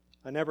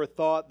I never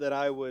thought that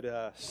I would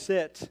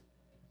sit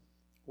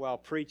while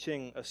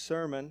preaching a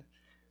sermon.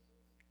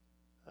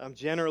 I'm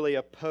generally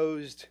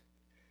opposed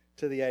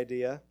to the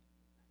idea,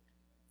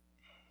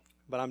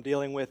 but I'm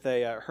dealing with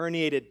a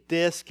herniated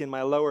disc in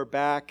my lower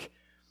back,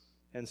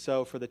 and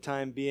so for the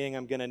time being,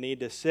 I'm going to need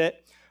to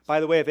sit. By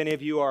the way, if any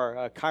of you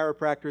are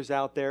chiropractors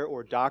out there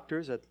or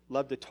doctors, I'd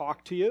love to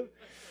talk to you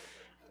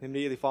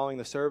immediately following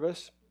the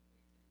service.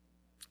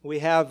 We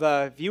have,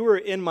 if you were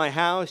in my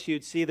house,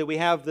 you'd see that we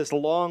have this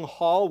long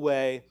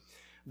hallway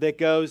that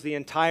goes the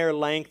entire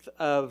length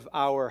of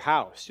our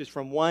house, just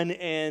from one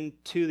end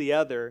to the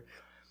other,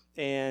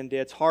 and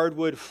it's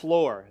hardwood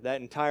floor,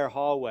 that entire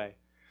hallway.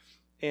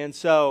 And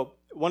so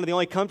one of the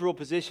only comfortable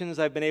positions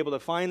I've been able to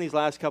find these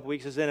last couple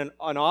weeks is in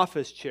an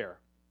office chair.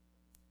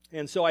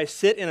 And so I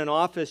sit in an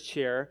office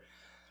chair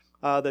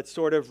that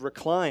sort of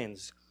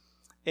reclines.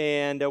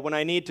 And when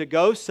I need to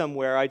go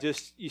somewhere,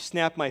 you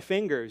snap my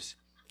fingers.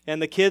 And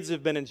the kids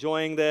have been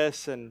enjoying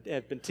this and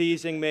have been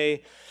teasing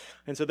me.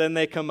 And so then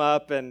they come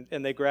up and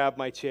they grab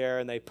my chair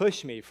and they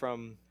push me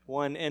from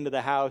one end of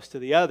the house to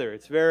the other.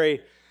 It's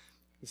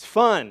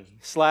fun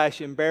 /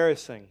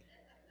 embarrassing.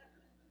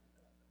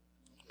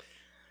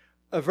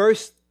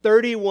 Verse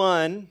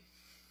 31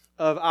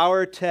 of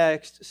our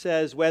text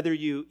says, whether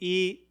you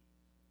eat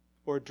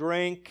or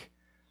drink,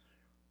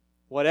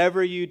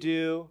 whatever you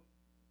do,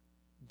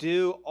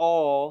 do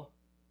all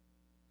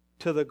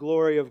to the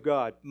glory of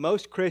God.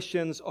 Most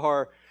Christians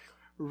are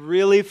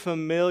really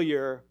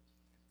familiar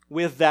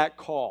with that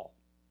call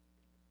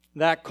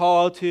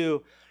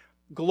to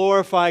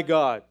glorify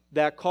God,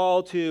 that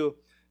call to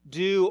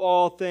do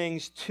all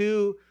things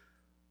to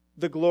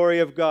the glory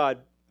of God.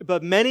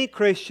 But many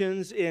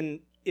Christians,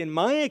 in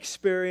my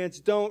experience,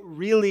 don't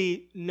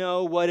really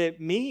know what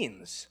it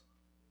means.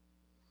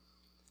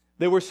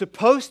 They were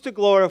supposed to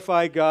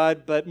glorify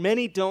God, but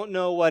many don't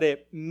know what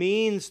it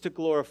means to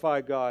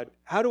glorify God.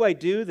 How do I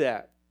do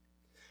that?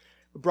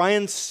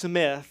 Brian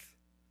Smith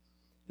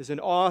is an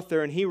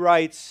author, and he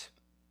writes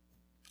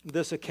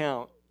this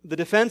account. The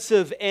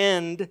defensive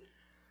end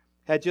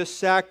had just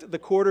sacked the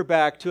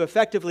quarterback to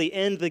effectively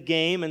end the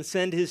game and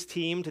send his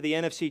team to the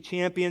NFC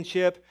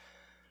Championship.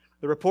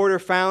 The reporter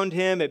found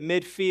him at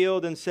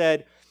midfield and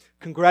said,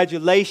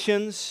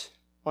 "Congratulations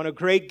on a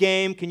great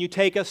game. Can you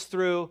take us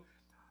through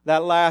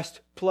that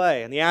last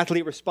play?" And the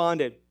athlete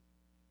responded,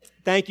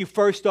 "Thank you.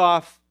 First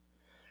off,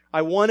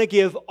 I want to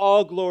give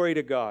all glory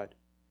to God.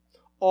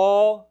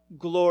 All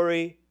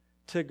glory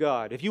to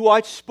God." If you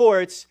watch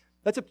sports,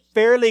 that's a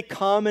fairly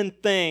common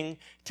thing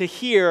to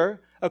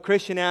hear a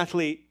Christian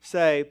athlete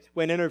say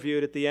when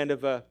interviewed at the end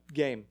of a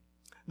game.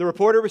 The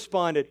reporter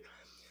responded,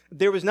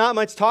 "There was not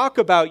much talk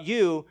about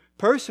you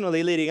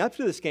personally leading up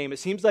to this game. It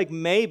seems like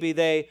maybe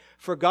they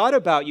forgot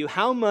about you.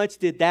 How much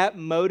did that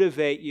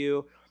motivate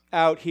you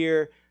out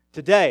here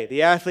today?"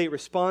 The athlete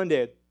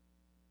responded,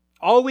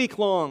 "All week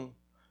long,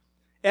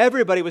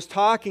 everybody was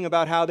talking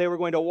about how they were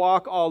going to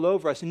walk all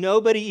over us.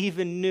 Nobody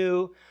even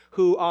knew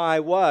who I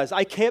was.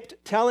 I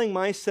kept telling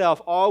myself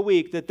all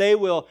week that they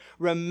will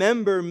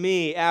remember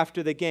me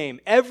after the game.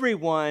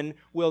 Everyone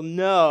will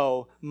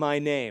know my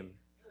name."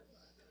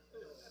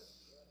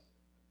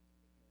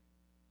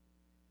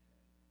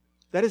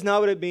 That is not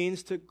what it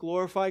means to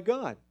glorify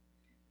God.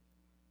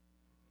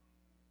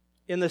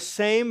 In the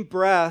same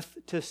breath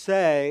to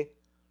say,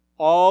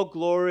 all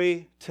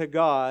glory to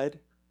God,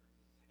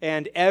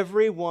 and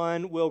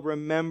everyone will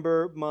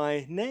remember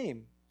my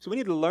name. So we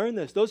need to learn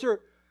this. Those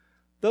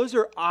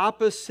are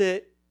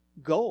opposite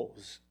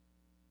goals.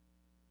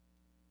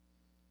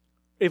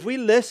 If we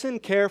listen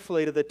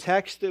carefully to the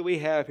text that we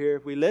have here,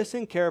 if we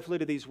listen carefully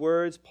to these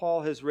words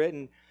Paul has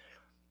written,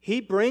 he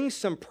brings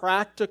some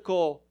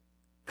practical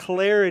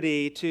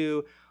clarity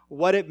to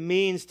what it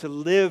means to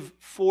live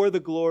for the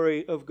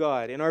glory of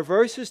God. In our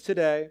verses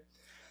today,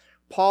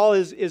 Paul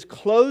is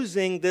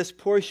closing this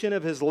portion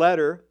of his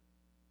letter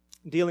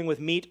dealing with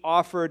meat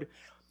offered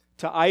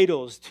to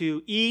idols,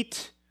 to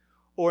eat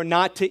or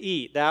not to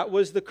eat. That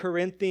was the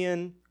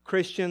Corinthian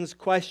Christians'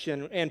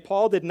 question, and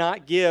Paul did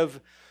not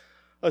give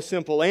a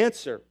simple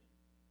answer.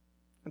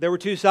 There were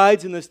two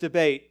sides in this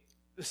debate.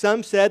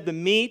 Some said the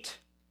meat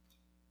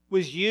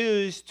was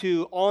used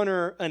to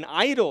honor an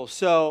idol,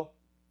 so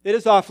it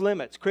is off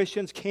limits.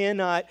 Christians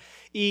cannot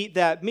eat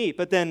that meat.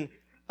 But then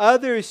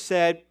others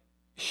said,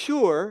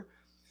 sure,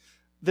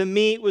 the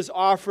meat was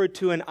offered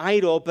to an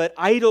idol, but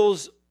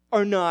idols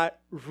are not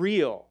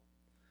real.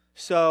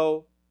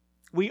 So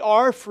we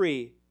are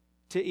free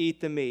to eat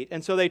the meat.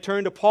 And so they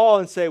turn to Paul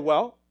and say,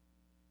 well,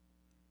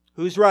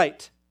 who's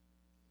right?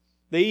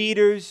 The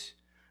eaters,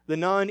 the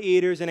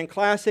non-eaters. And in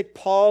classic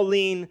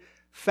Pauline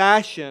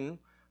fashion,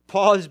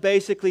 Paul has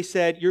basically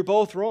said, you're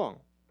both wrong.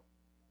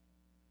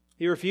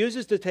 He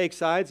refuses to take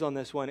sides on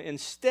this one.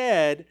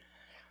 Instead,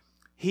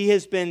 he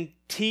has been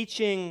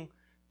teaching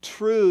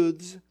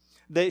truths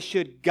that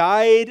should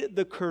guide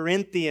the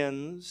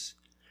Corinthians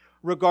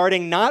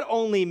regarding not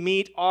only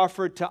meat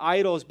offered to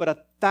idols, but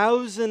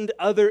 1,000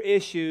 other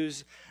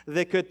issues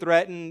that could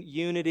threaten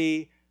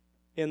unity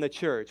in the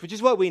church, which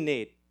is what we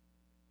need.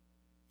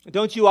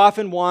 Don't you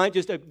often want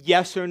just a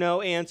yes or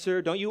no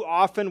answer? Don't you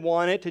often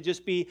want it to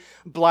just be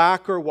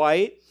black or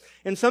white?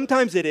 And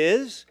sometimes it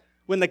is.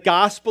 When the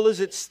gospel is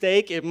at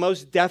stake, it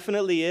most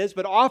definitely is,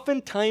 but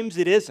oftentimes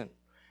it isn't.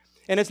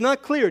 And it's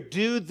not clear,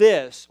 do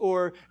this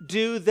or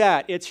do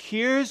that. It's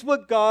here's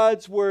what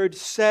God's word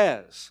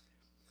says.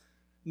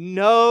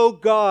 Know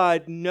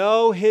God,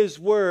 know his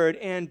word,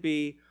 and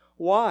be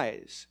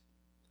wise.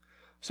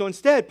 So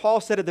instead,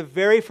 Paul said at the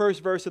very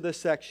first verse of this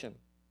section,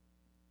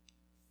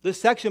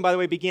 by the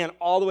way, began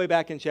all the way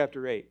back in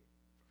chapter 8.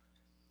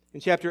 In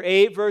chapter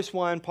 8, verse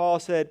 1, Paul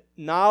said,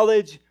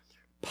 knowledge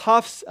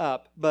puffs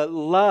up, but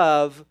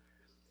love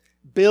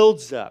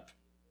builds up.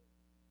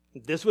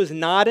 This was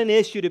not an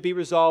issue to be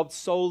resolved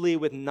solely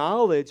with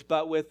knowledge,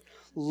 but with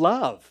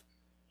love.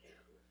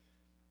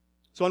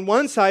 So on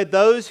one side,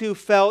 those who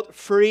felt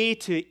free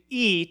to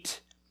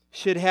eat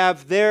should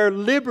have their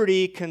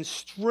liberty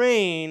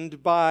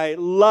constrained by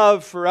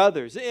love for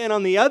others. And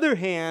on the other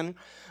hand,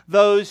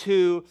 those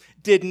who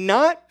did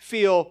not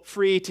feel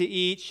free to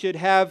eat should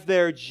have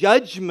their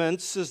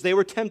judgments, as they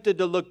were tempted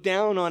to look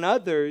down on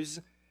others,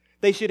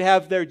 they should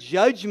have their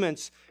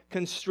judgments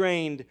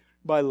constrained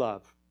by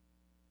love.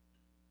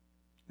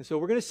 And so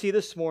we're going to see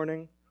this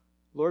morning,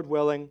 Lord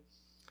willing,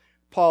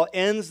 Paul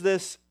ends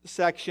this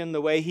section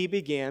the way he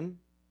began,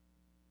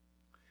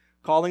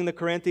 calling the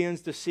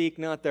Corinthians to seek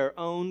not their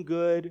own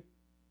good,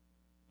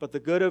 but the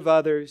good of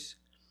others.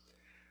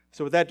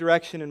 So with that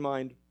direction in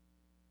mind,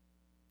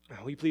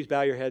 will you please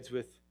bow your heads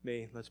with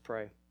me? Let's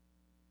pray.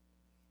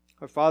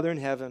 Our Father in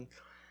heaven,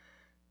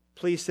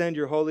 please send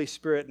your Holy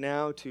Spirit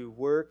now to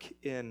work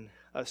in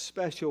a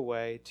special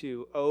way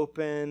to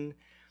open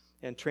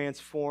and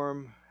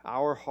transform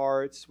our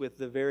hearts with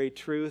the very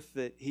truth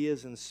that he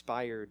has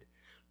inspired.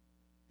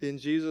 In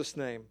Jesus'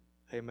 name,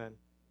 amen.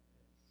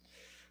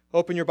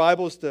 Open your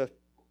Bibles to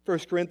 1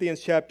 Corinthians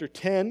chapter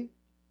 10.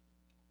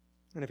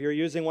 And if you're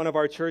using one of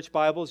our church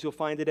Bibles, you'll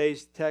find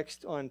today's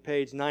text on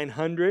page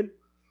 900.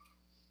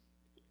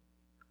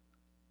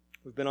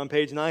 We've been on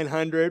page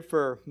 900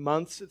 for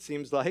months, it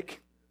seems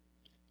like.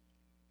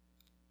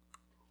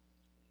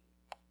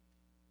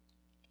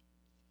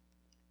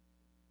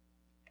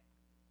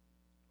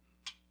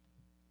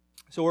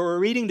 So what we're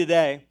reading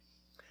today,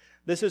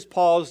 this is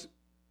Paul's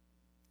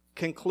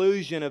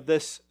conclusion of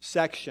this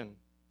section.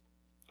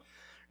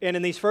 And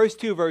in these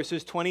first two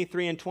verses,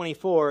 23 and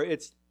 24,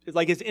 it's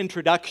like his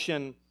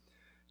introduction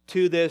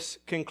to this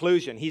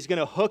conclusion. He's going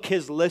to hook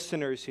his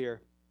listeners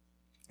here.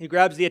 He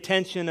grabs the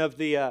attention of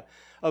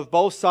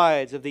both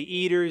sides, of the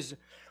eaters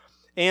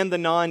and the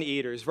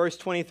non-eaters. Verse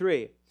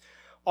 23,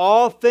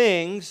 all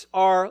things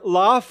are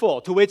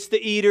lawful, to which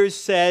the eaters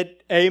said,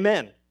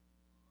 Amen.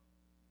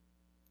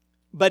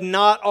 But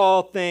not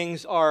all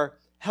things are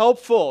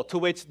helpful, to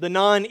which the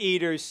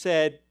non-eaters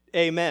said,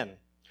 Amen.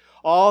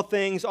 All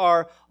things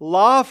are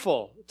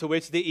lawful, to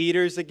which the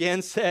eaters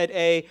again said,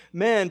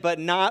 Amen. But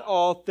not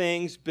all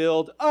things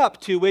build up,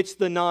 to which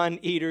the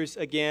non-eaters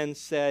again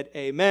said,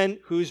 Amen.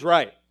 Who's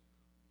right?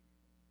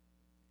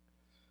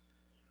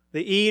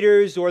 The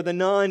eaters or the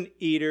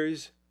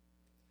non-eaters,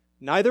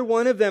 neither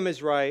one of them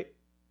is right.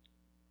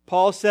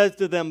 Paul says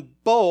to them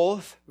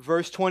both,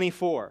 verse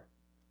 24,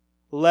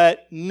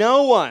 let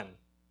no one,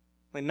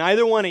 like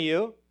neither one of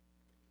you,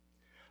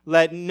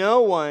 let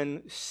no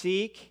one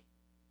seek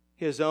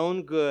his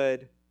own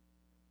good,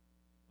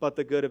 but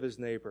the good of his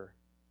neighbor.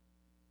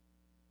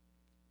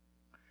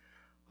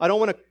 I don't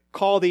want to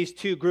call these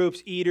two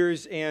groups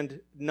eaters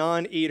and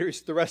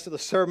non-eaters the rest of the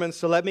sermon,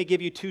 so let me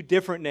give you two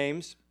different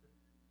names.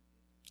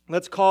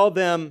 Let's call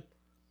them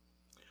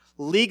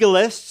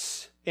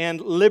legalists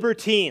and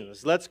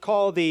libertines. Let's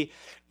call the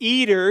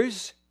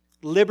eaters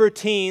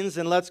libertines,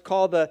 and let's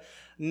call the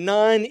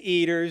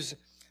non-eaters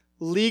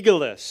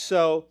legalists.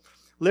 So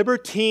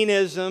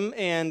libertinism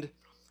and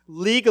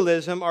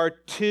legalism are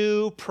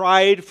two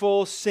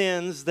prideful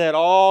sins that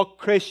all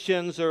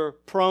Christians are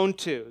prone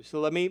to.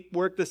 So let me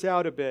work this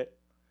out a bit.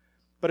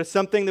 But it's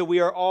something that we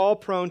are all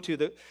prone to.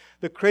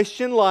 The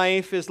Christian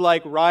life is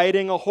like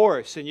riding a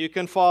horse, and you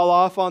can fall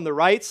off on the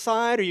right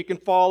side or you can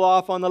fall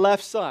off on the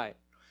left side.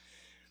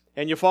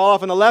 And you fall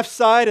off on the left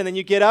side, and then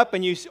you get up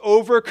and you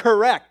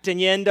overcorrect, and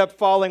you end up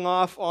falling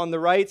off on the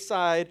right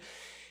side,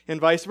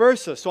 and vice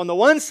versa. So on the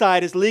one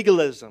side is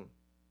legalism,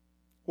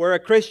 where a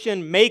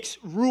Christian makes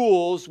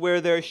rules where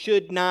there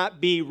should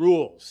not be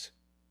rules.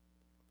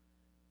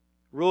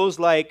 Rules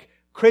like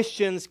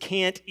Christians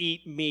can't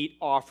eat meat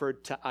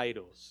offered to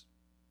idols.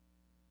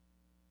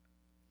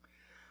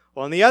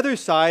 Well, on the other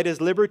side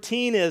is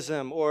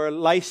libertinism or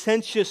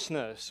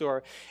licentiousness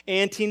or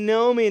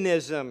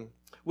antinomianism,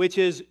 which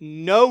is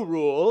no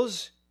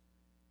rules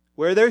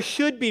where there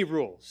should be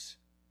rules.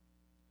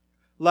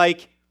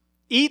 Like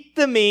eat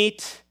the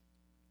meat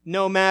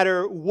no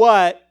matter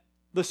what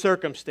the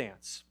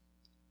circumstance.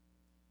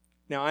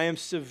 Now, I am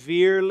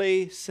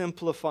severely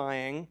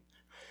simplifying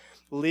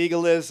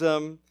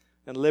legalism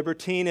and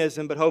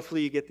libertinism, but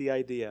hopefully you get the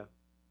idea.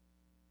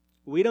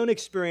 We don't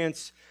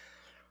experience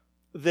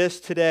this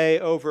today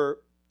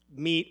over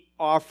meat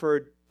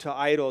offered to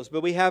idols,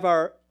 but we have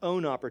our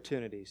own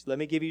opportunities. Let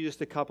me give you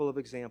just a couple of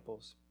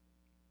examples.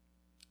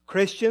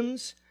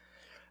 Christians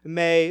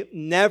may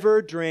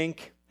never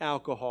drink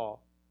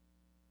alcohol.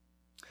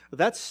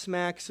 That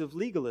smacks of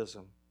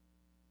legalism.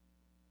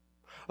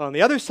 On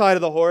the other side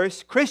of the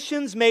horse,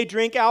 Christians may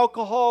drink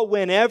alcohol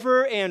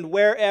whenever and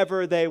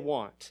wherever they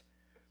want.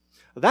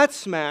 That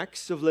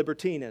smacks of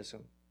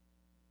libertinism.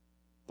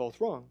 Both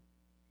wrong.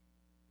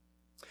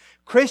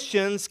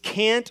 Christians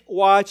can't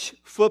watch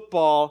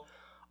football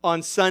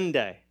on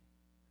Sunday.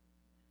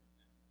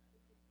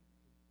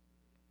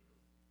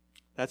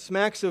 That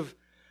smacks of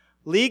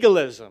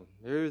legalism.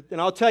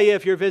 And I'll tell you,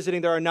 if you're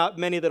visiting, there are not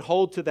many that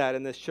hold to that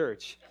in this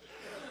church.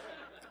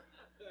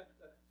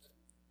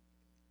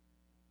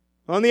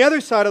 On the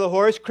other side of the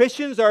horse,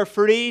 Christians are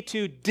free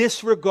to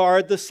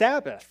disregard the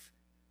Sabbath.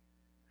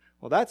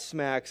 Well, that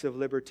smacks of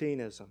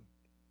libertinism.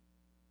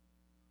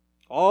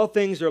 All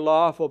things are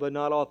lawful, but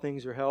not all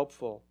things are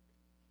helpful.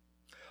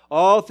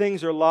 All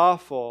things are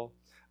lawful,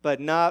 but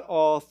not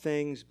all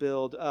things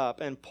build up.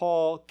 And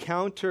Paul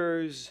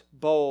counters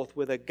both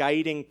with a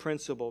guiding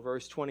principle,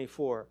 verse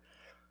 24.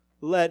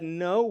 Let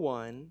no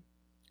one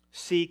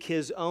seek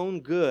his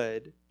own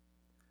good,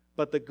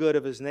 but the good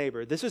of his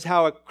neighbor. This is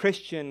how a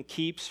Christian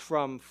keeps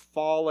from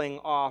falling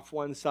off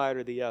one side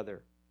or the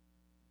other.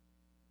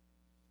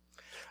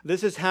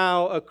 This is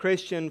how a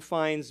Christian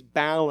finds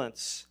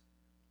balance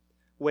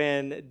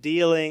when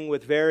dealing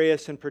with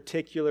various and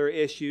particular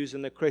issues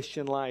in the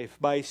Christian life,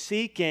 by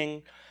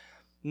seeking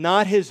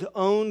not his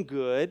own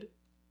good,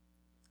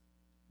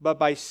 but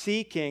by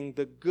seeking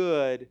the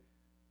good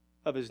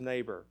of his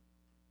neighbor.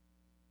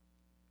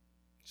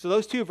 So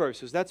those two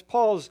verses, that's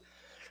Paul's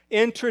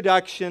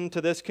introduction to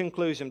this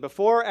conclusion.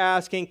 Before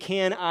asking,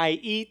 can I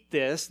eat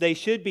this? They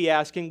should be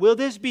asking, will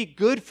this be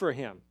good for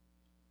him?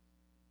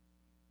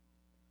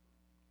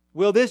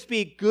 Will this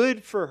be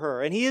good for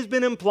her? And he has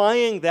been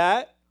implying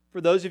that,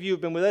 for those of you who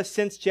have been with us,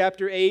 since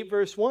chapter 8,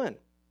 verse 1.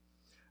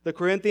 The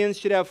Corinthians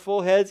should have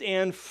full heads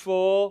and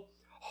full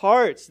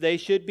hearts. They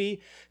should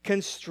be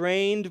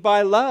constrained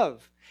by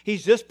love.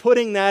 He's just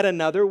putting that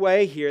another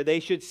way here. They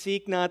should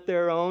seek not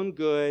their own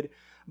good,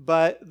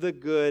 but the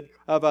good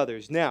of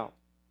others. Now,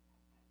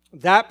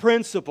 that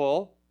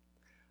principle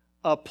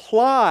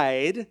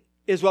applied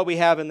is what we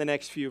have in the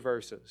next few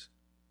verses.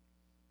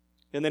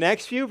 In the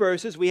next few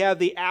verses, we have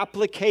the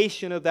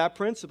application of that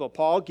principle.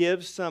 Paul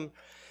gives some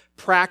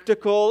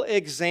practical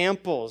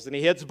examples, and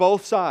he hits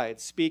both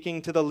sides,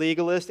 speaking to the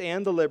legalist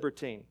and the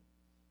libertine.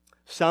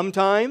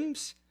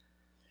 Sometimes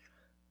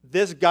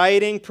this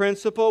guiding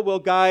principle will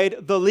guide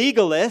the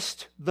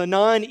legalist, the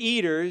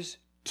non-eaters,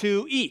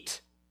 to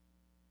eat.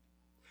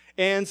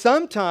 And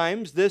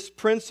sometimes this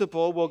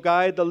principle will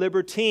guide the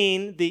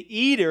libertine, the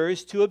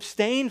eaters, to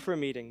abstain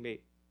from eating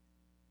meat.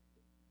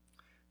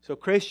 So,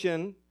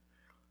 Christian,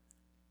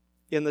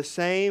 in the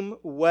same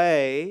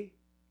way,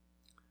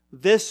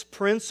 this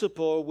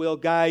principle will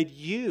guide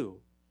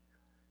you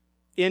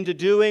into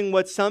doing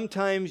what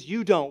sometimes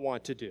you don't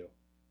want to do.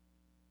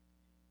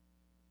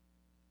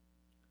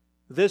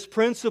 This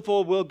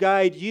principle will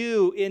guide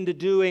you into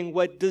doing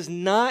what does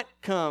not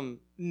come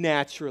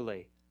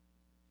naturally,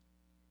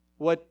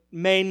 what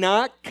may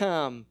not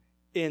come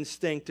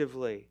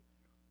instinctively,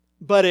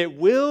 but it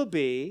will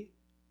be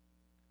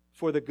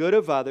for the good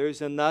of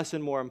others, and thus,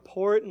 and more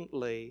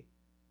importantly,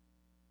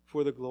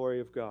 for the glory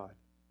of God.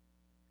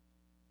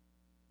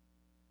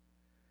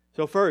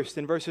 So first,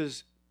 in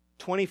verses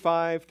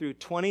 25 through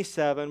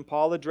 27,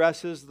 Paul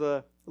addresses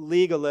the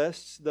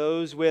legalists,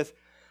 those with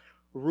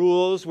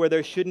rules where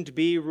there shouldn't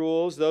be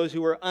rules, those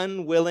who were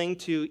unwilling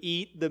to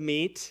eat the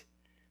meat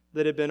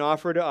that had been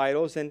offered to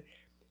idols, and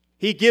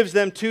he gives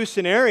them two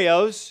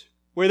scenarios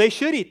where they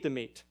should eat the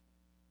meat.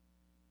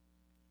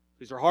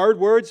 These are hard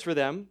words for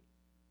them,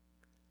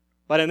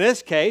 but in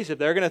this case, if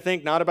they're going to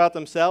think not about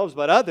themselves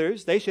but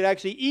others, they should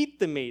actually eat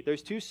the meat.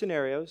 There's two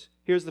scenarios.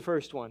 Here's the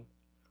first one.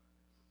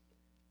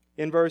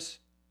 In verse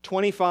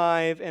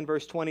 25 and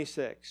verse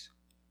 26.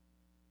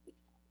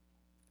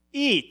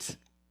 Eat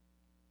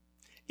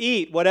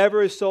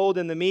whatever is sold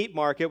in the meat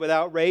market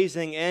without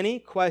raising any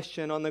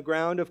question on the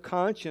ground of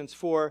conscience,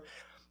 for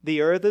the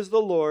earth is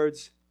the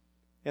Lord's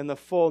and the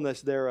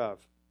fullness thereof.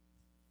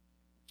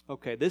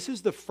 Okay, this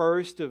is the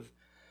first of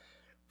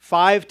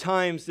 5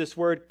 times this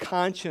word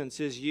conscience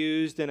is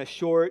used in a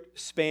short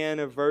span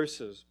of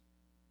verses.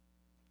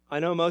 I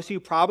know most of you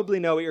probably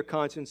know what your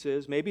conscience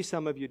is. Maybe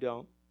some of you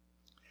don't.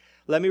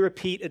 Let me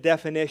repeat a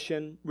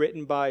definition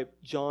written by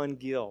John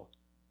Gill.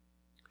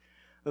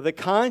 The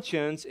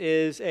conscience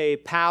is a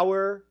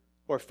power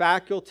or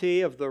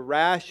faculty of the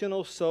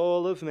rational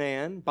soul of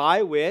man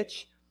by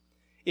which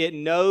it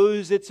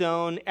knows its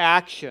own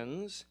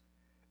actions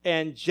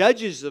and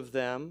judges of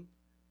them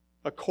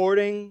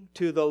according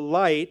to the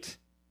light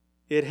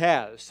it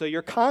has. So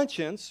your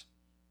conscience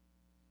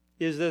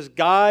is this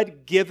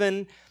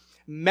God-given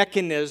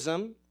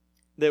mechanism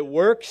that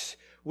works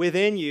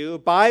within you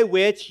by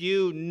which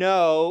you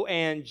know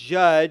and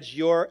judge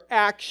your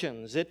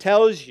actions. It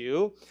tells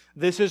you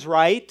this is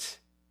right,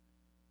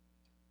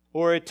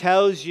 or it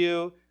tells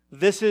you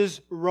this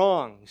is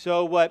wrong.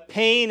 So what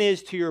pain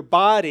is to your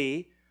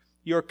body,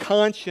 your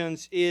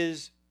conscience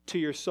is to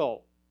your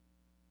soul.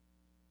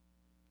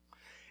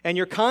 And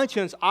your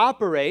conscience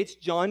operates,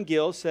 John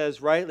Gill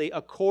says rightly,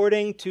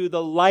 according to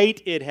the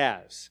light it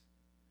has.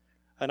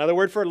 Another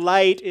word for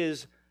light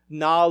is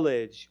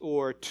knowledge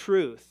or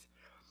truth.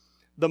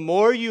 The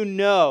more you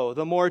know,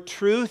 the more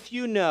truth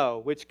you know,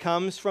 which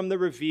comes from the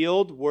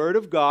revealed Word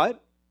of God,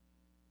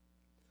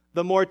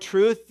 the more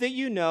truth that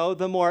you know,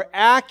 the more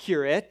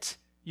accurate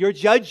your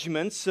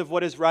judgments of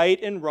what is right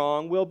and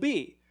wrong will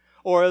be.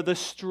 Or the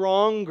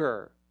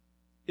stronger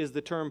is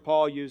the term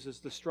Paul uses,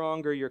 the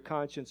stronger your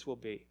conscience will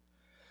be.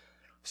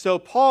 So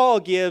Paul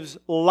gives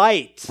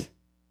light.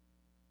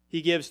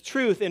 He gives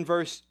truth in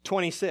verse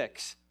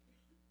 26.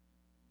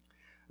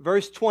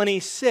 Verse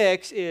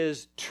 26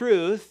 is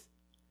truth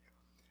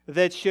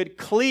that should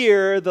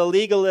clear the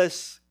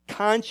legalist's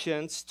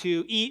conscience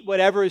to eat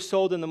whatever is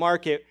sold in the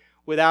market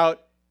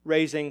without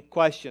raising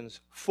questions.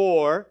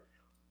 For,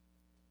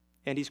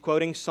 and he's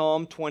quoting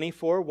Psalm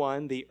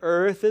 24:1, the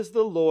earth is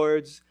the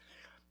Lord's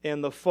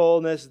and the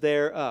fullness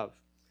thereof.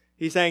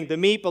 He's saying the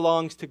meat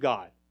belongs to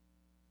God.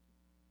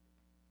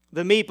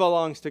 The meat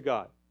belongs to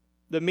God.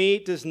 The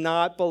meat does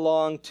not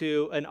belong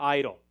to an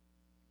idol.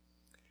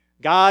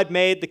 God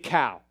made the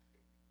cow.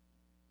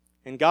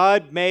 And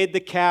God made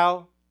the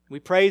cow. We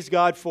praise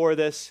God for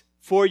this,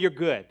 for your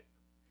good.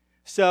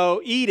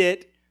 So eat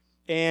it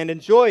and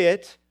enjoy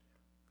it.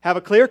 Have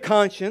a clear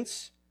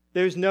conscience.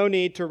 There's no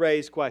need to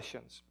raise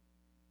questions.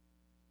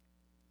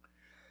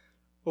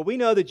 Well, we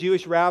know the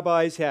Jewish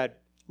rabbis had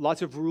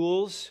lots of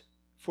rules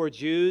for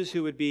Jews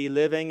who would be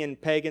living in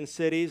pagan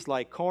cities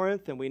like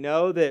Corinth, and we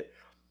know that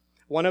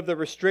one of the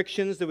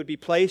restrictions that would be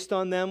placed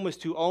on them was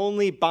to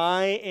only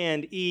buy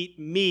and eat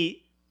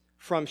meat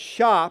from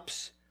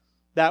shops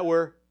that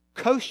were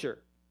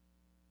kosher.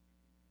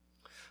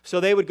 So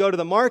they would go to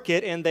the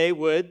market and they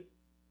would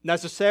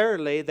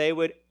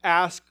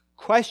ask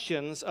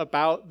questions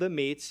about the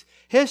meat's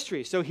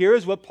history. So here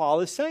is what Paul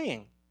is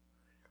saying.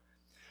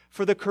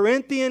 For the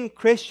Corinthian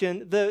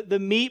Christian, the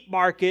meat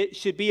market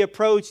should be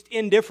approached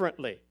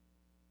indifferently.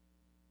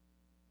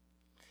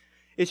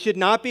 It should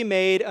not be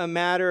made a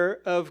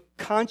matter of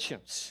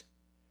conscience.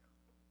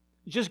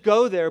 Just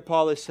go there,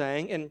 Paul is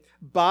saying, and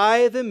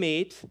buy the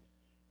meat,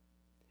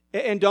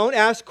 and don't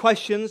ask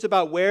questions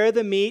about where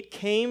the meat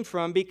came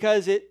from,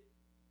 because it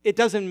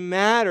doesn't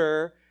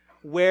matter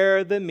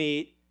where the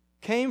meat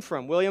came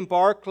from. William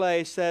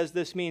Barclay says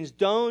this means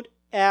don't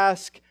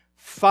ask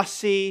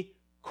fussy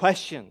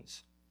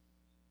questions.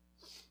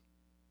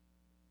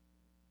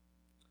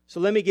 So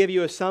let me give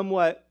you a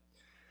somewhat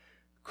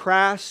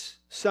crass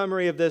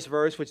summary of this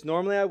verse, which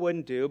normally I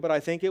wouldn't do, but I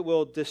think it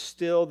will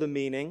distill the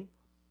meaning.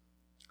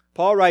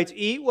 Paul writes,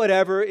 eat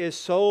whatever is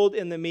sold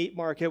in the meat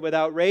market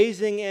without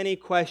raising any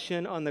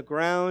question on the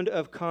ground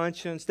of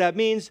conscience. That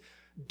means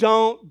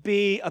don't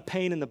be a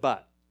pain in the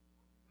butt.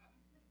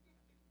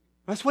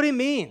 That's what he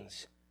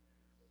means.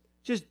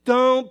 Just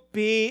don't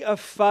be a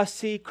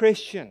fussy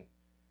Christian.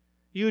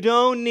 You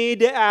don't need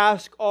to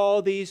ask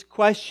all these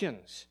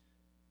questions.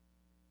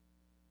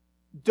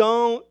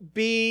 Don't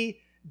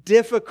be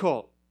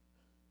difficult.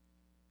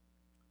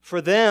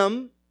 For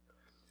them,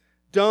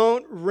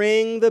 don't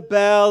ring the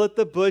bell at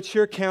the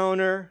butcher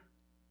counter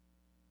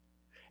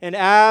and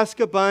ask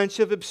a bunch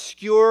of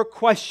obscure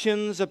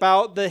questions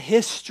about the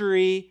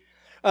history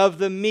of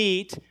the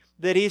meat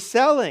that he's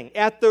selling.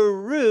 At the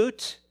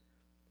root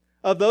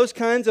of those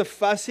kinds of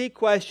fussy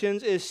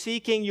questions is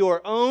seeking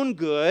your own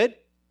good,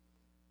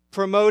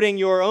 promoting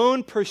your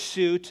own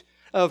pursuit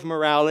of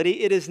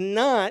morality. It is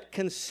not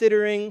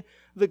considering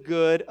the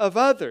good of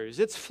others.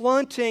 It's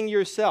flaunting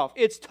yourself.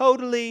 It's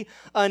totally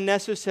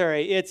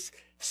unnecessary. It's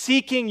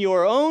seeking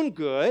your own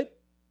good.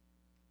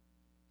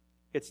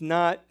 It's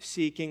not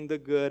seeking the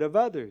good of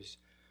others.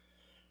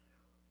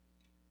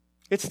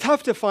 It's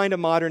tough to find a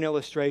modern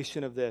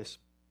illustration of this.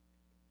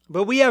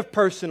 But we have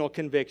personal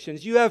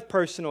convictions. You have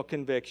personal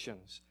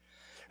convictions.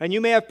 And you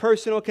may have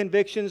personal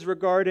convictions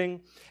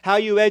regarding how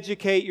you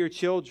educate your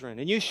children.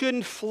 And you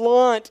shouldn't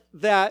flaunt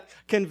that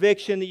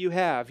conviction that you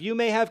have. You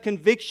may have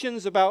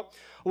convictions about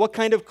what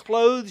kind of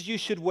clothes you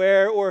should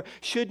wear or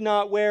should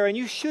not wear. And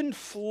you shouldn't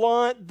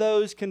flaunt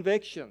those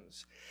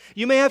convictions.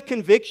 You may have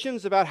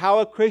convictions about how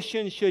a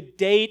Christian should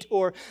date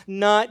or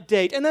not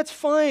date. And that's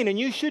fine. And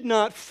you should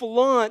not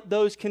flaunt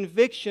those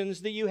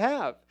convictions that you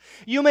have.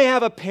 You may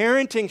have a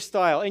parenting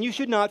style. And you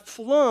should not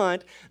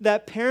flaunt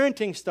that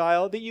parenting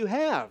style that you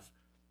have.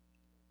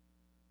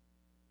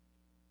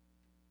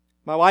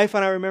 My wife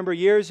and I remember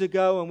years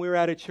ago when we were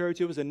at a church,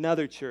 it was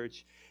another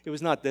church. It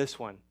was not this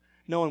one.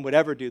 No one would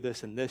ever do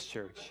this in this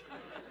church.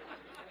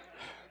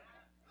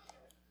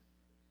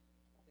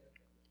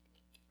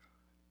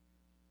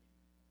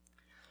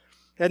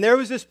 And there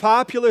was this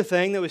popular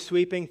thing that was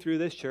sweeping through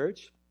this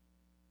church.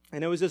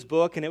 And it was this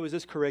book and it was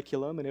this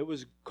curriculum and it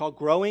was called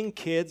Growing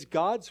Kids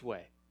God's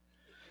Way.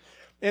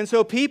 And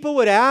so people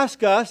would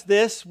ask us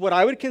this, what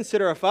I would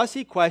consider a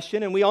fussy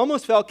question, and we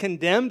almost felt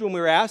condemned when we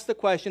were asked the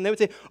question. They would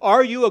say,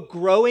 are you a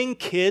growing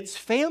kids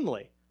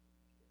family?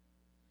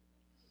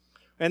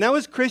 And that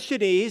was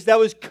Christianese. That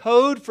was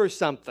code for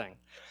something.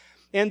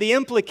 And the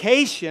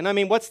implication, I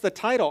mean, what's the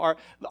title?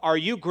 Are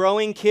you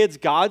growing kids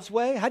God's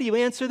way? How do you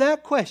answer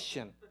that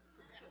question?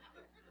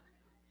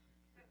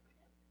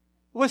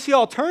 What's the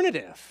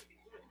alternative?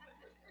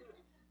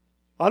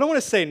 I don't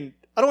want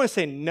to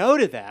say no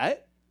to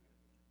that.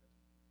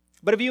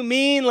 But if you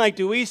mean, like,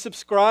 do we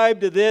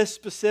subscribe to this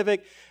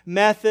specific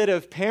method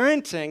of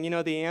parenting?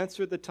 The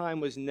answer at the time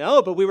was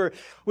no, but we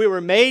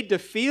were made to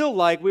feel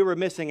like we were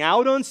missing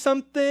out on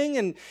something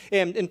and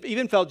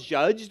even felt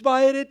judged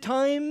by it at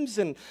times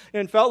and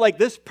felt like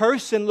this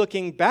person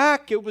looking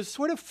back, it was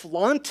sort of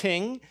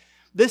flaunting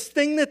this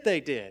thing that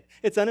they did.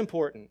 It's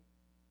unimportant.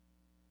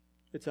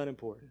 It's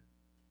unimportant.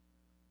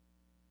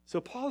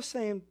 So Paul's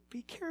saying,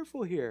 be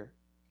careful here.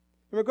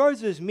 In regards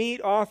to this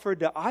meat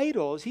offered to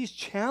idols, he's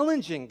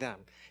challenging them.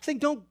 He's saying,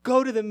 don't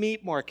go to the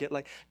meat market.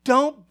 Like,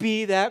 don't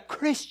be that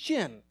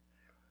Christian.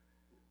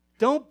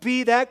 Don't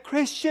be that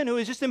Christian who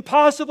is just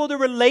impossible to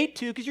relate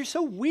to because you're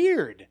so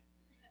weird.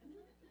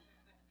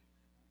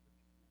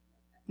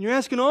 You're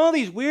asking all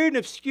these weird and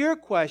obscure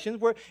questions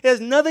where it has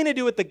nothing to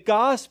do with the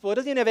gospel. It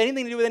doesn't even have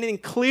anything to do with anything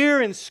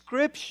clear in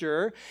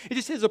Scripture. It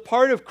just is a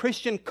part of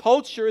Christian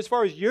culture as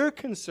far as you're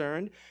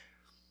concerned.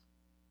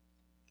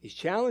 He's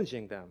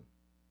challenging them.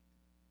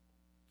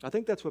 I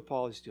think that's what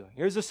Paul is doing.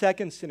 Here's the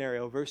second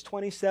scenario, verse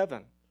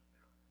 27.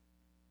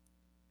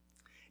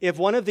 If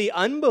one of the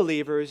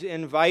unbelievers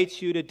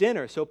invites you to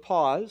dinner, so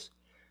pause.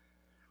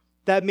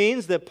 That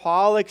means that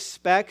Paul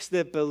expects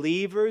that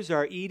believers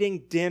are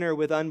eating dinner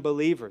with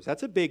unbelievers.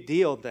 That's a big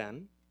deal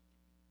then.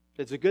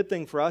 It's a good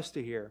thing for us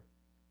to hear.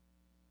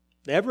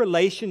 They have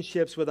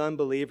relationships with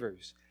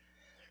unbelievers.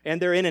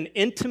 And they're in an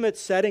intimate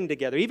setting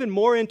together, even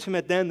more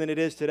intimate then than it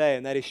is today,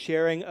 and that is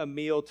sharing a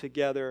meal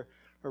together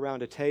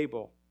around a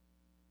table.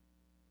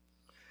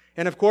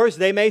 And of course,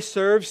 they may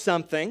serve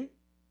something.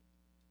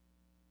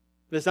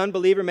 This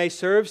unbeliever may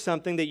serve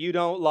something that you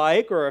don't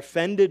like or are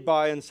offended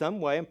by in some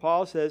way. And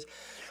Paul says,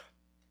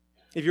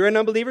 if you're in an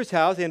unbeliever's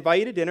house, they invite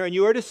you to dinner, and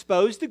you are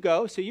disposed to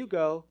go, so you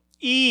go,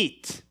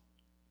 eat.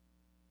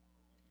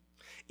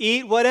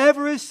 Eat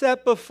whatever is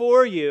set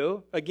before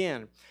you,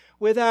 again,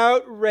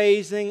 without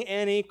raising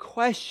any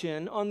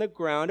question on the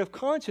ground of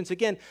conscience.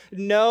 Again,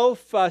 no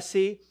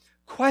fussy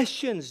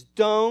questions.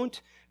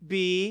 Don't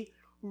be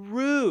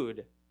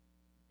rude.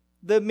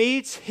 The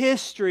meat's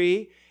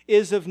history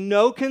is of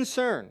no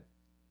concern.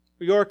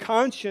 Your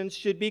conscience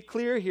should be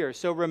clear here.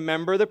 So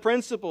remember the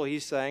principle,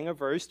 he's saying in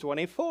verse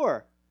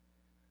 24.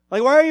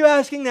 Like, why are you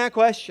asking that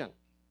question?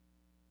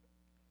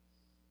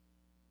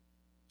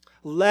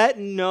 Let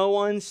no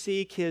one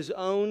seek his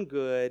own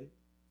good,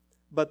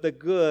 but the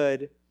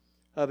good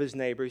of his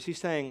neighbors. He's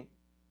saying,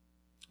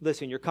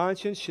 listen, your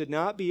conscience should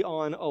not be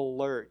on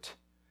alert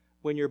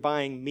when you're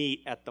buying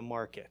meat at the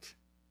market.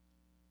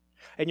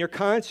 And your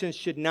conscience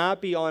should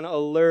not be on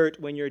alert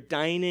when you're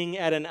dining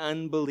at an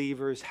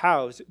unbeliever's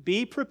house.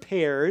 Be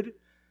prepared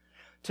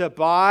to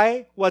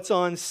buy what's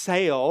on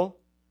sale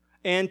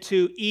and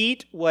to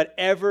eat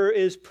whatever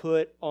is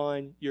put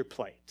on your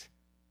plate.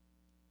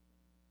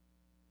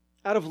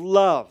 Out of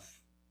love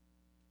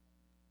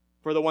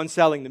for the one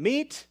selling the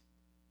meat,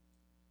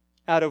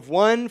 out of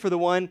one for the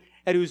one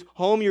at whose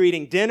home you're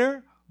eating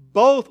dinner,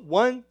 both,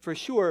 one for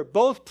sure,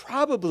 both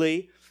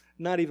probably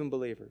not even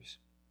believers.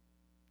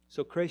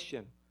 So,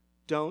 Christian,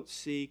 don't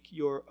seek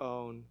your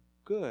own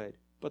good,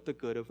 but the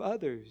good of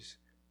others.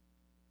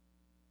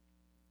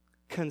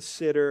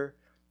 Consider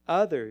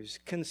others.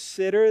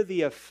 Consider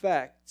the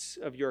effects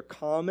of your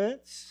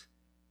comments.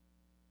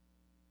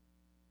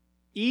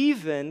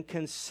 Even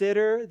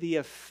consider the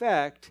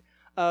effect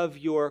of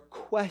your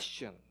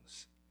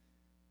questions.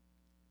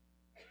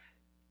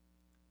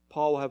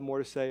 Paul will have more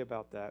to say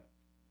about that.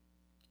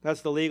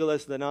 That's the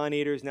legalists, the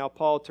non-eaters. Now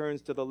Paul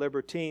turns to the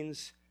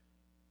libertines.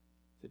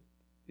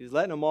 He's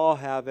letting them all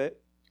have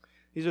it.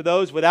 These are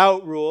those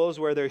without rules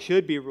where there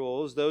should be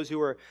rules, those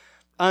who are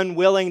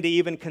unwilling to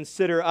even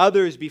consider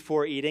others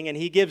before eating, and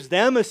he gives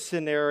them a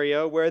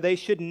scenario where they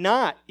should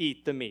not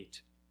eat the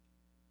meat.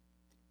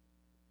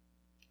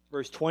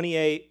 Verse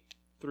 28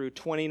 through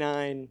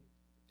 29a.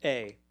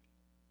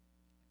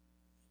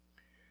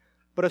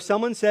 But if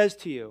someone says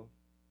to you,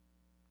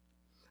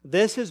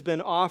 this has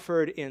been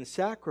offered in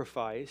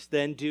sacrifice,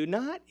 then do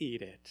not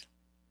eat it.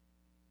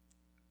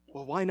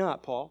 Well, why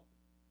not, Paul?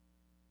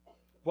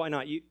 Why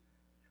not?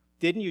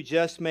 Didn't you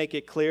just make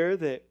it clear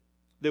that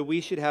we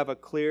should have a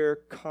clear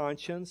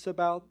conscience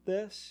about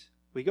this?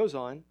 He goes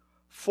on,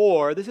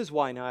 this is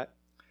why not,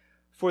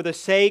 for the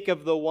sake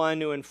of the one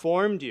who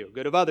informed you,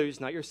 good of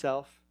others, not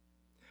yourself,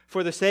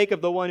 for the sake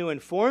of the one who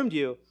informed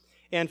you,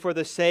 and for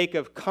the sake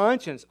of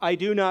conscience, I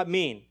do not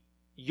mean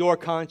your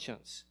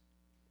conscience,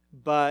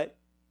 but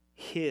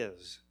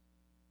his.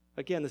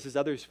 Again, this is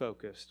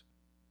others-focused.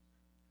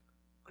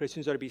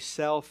 Christians are to be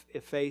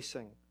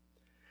self-effacing.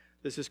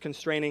 This is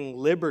constraining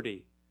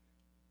liberty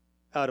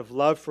out of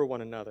love for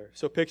one another.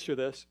 So picture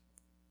this.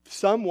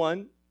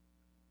 Someone,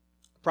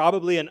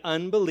 probably an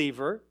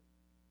unbeliever,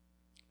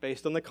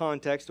 based on the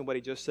context and what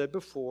he just said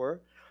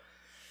before,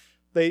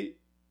 they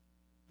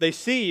they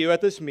see you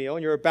at this meal,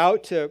 and you're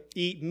about to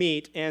eat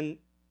meat, and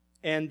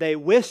they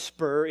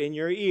whisper in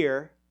your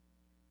ear,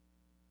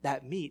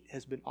 that meat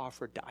has been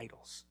offered to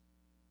idols.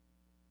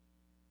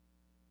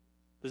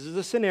 This is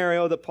a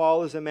scenario that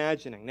Paul is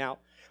imagining. Now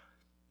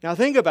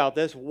think about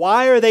this.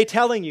 Why are they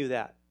telling you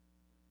that?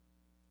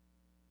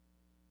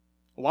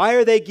 Why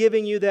are they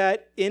giving you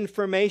that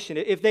information?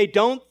 If they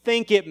don't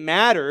think it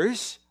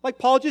matters, like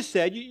Paul just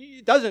said,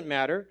 it doesn't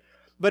matter.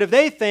 But if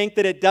they think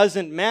that it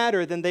doesn't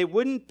matter, then they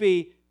wouldn't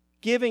be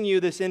giving you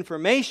this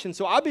information.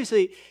 So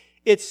obviously,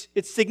 it's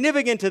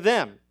significant to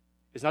them.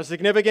 It's not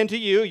significant to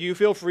you. You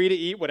feel free to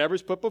eat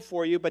whatever's put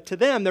before you. But to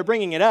them, they're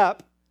bringing it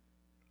up.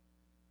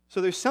 So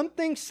there's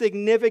something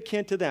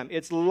significant to them.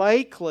 It's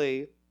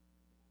likely,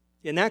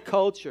 in that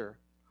culture,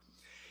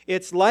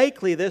 it's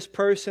likely this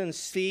person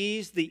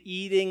sees the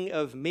eating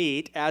of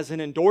meat as an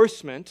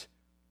endorsement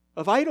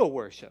of idol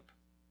worship.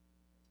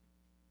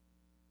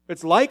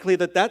 It's likely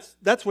that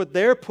that's what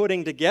they're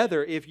putting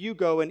together if you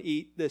go and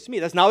eat this meat.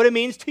 That's not what it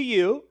means to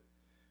you,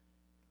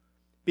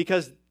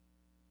 because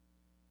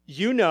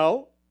you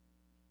know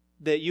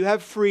that you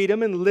have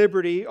freedom and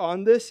liberty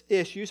on this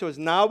issue, so it's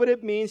not what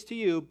it means to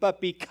you, but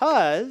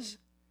because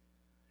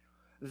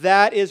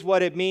that is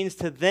what it means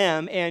to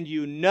them and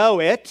you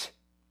know it,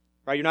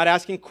 right? You're not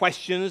asking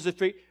questions,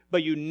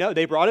 but you know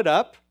they brought it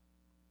up,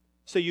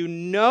 so you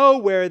know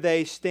where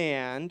they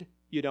stand,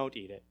 you don't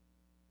eat it.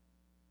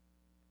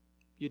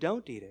 You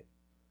don't eat it.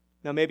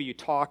 Now maybe you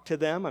talk to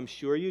them, I'm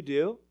sure you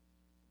do.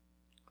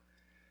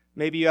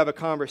 Maybe you have a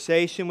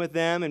conversation with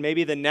them, and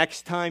maybe the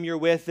next time you're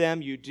with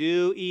them, you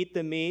do eat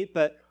the meat.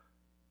 But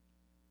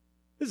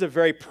this is a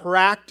very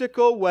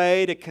practical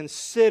way to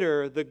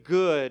consider the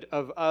good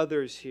of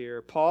others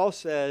here. Paul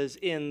says,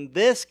 in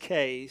this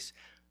case,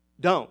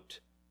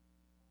 don't.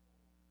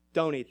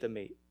 Don't eat the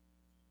meat.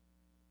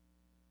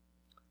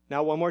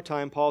 Now, one more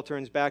time, Paul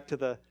turns back to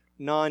the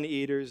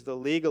non-eaters, the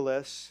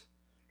legalists,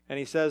 and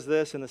he says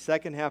this in the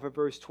second half of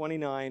verse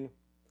 29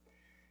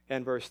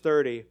 and verse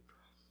 30.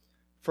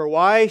 For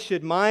why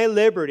should my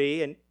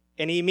liberty,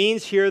 and he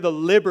means here the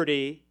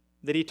liberty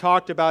that he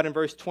talked about in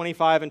verse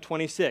 25 and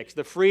 26,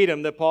 the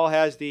freedom that Paul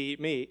has to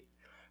eat meat.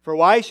 For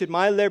why should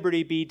my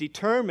liberty be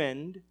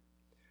determined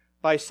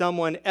by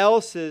someone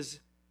else's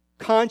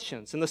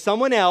conscience? And the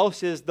someone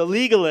else is the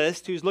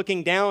legalist who's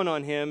looking down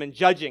on him and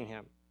judging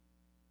him.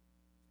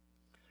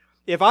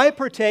 If I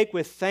partake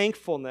with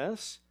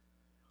thankfulness,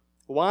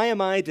 why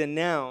am I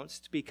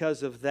denounced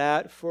because of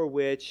that for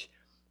which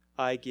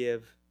I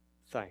give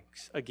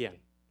thanks? Again,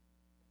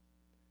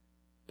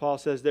 Paul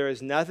says there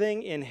is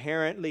nothing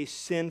inherently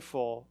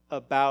sinful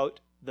about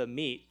the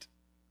meat.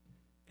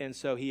 And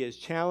so he is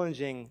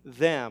challenging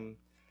them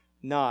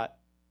not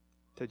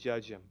to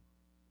judge him.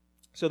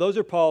 So those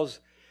are Paul's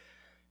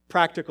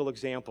practical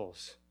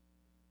examples.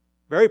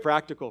 Very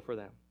practical for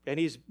them. And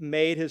he's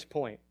made his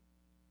point.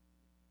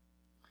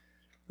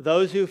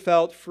 Those who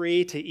felt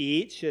free to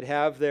eat should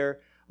have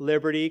their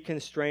liberty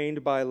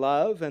constrained by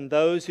love, and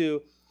those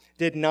who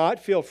did not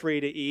feel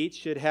free to eat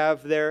should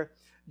have their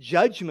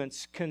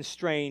judgments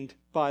constrained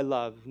by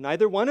love.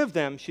 Neither one of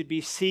them should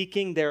be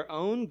seeking their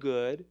own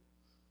good,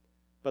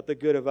 but the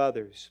good of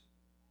others.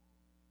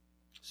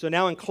 So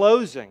now in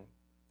closing,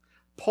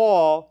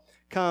 Paul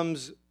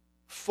comes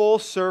full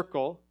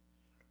circle,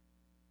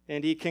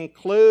 and he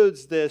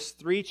concludes this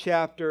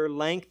 3-chapter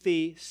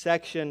lengthy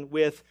section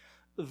with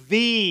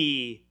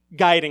the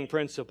guiding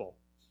principle.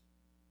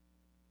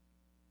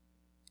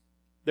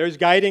 There's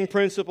guiding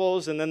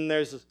principles, and then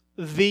there's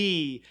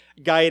the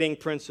guiding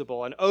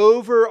principle, an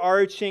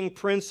overarching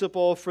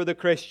principle for the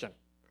Christian.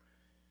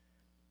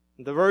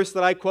 The verse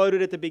that I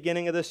quoted at the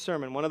beginning of this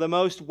sermon, one of the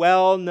most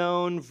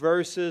well-known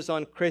verses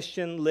on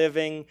Christian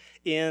living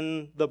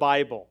in the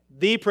Bible.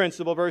 The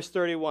principle, verse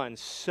 31.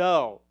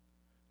 So,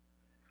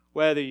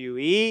 whether you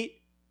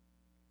eat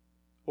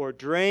or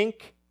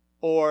drink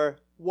or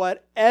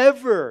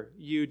whatever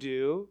you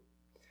do,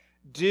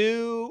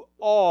 do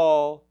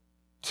all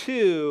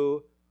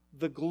to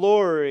the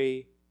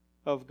glory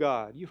of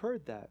God. You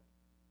heard that.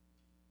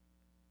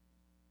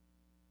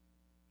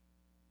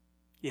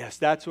 Yes,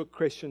 that's what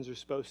Christians are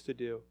supposed to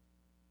do.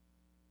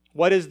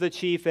 What is the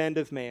chief end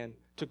of man?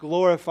 To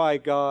glorify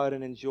God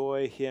and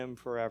enjoy Him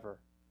forever.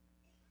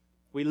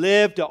 We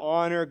live to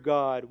honor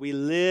God. We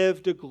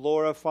live to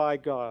glorify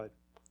God.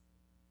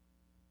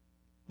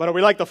 But are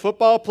we like the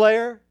football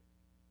player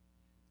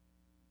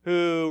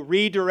who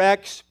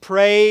redirects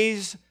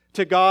praise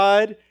to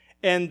God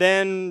and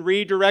then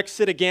redirects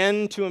it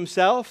again to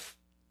himself?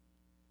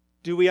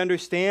 Do we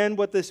understand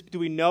do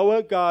we know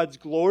what God's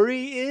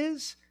glory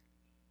is?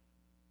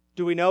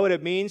 Do we know what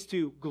it means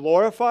to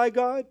glorify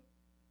God?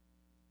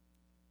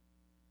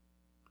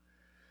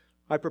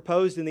 I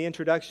proposed in the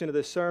introduction of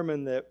this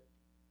sermon that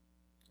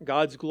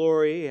God's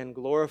glory and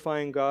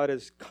glorifying God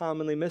is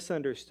commonly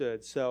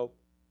misunderstood. So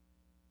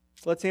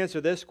let's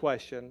answer this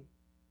question.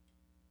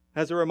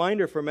 As a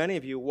reminder for many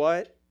of you,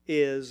 what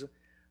is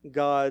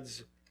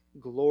God's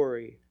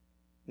glory?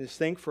 Just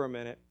think for a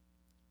minute.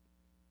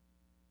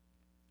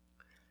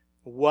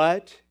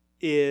 What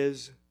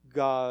is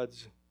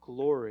God's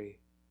glory.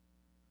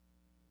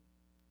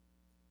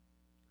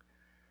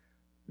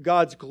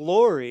 God's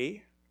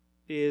glory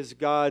is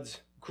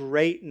God's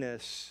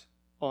greatness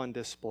on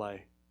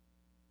display.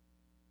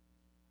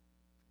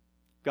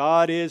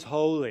 God is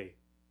holy,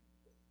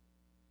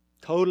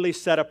 totally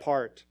set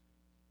apart.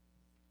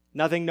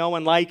 Nothing, no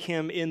one like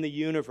Him in the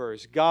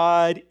universe.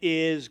 God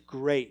is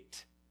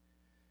great.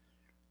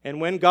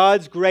 And when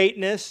God's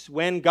greatness,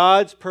 when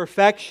God's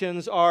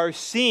perfections are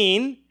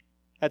seen,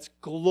 that's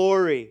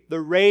glory,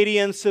 the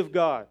radiance of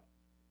God.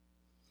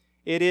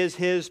 It is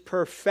His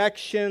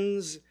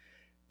perfections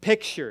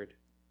pictured.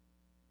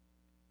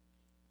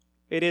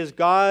 It is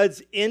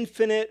God's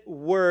infinite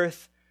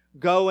worth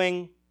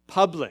going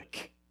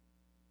public.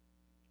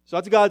 So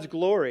that's God's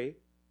glory.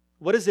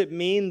 What does it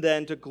mean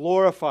then to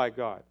glorify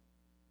God?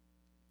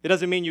 It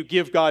doesn't mean you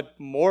give God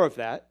more of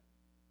that.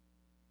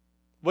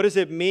 What does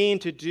it mean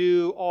to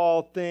do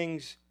all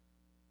things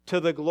to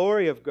the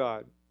glory of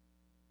God?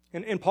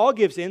 And Paul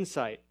gives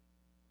insight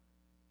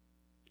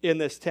in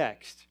this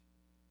text.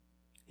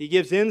 He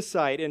gives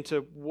insight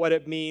into what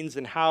it means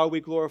and how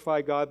we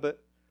glorify God.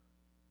 But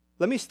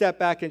let me step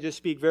back and just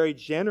speak very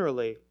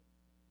generally.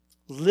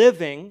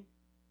 Living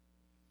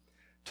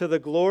to the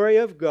glory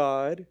of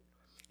God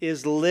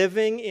is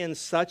living in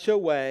such a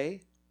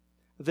way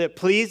that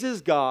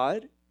pleases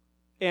God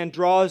and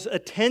draws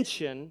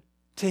attention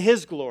to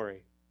His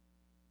glory.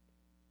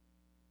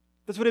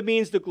 That's what it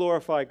means to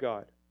glorify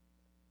God.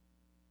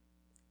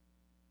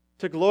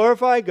 To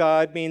glorify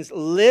God means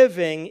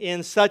living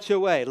in such a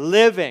way.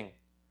 Living,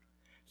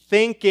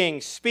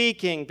 thinking,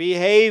 speaking,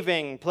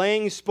 behaving,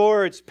 playing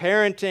sports,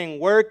 parenting,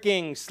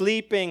 working,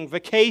 sleeping,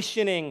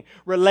 vacationing,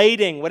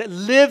 relating,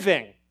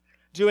 living,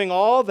 doing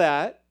all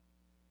that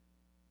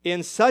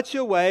in such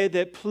a way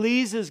that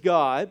pleases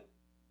God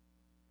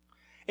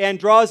and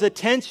draws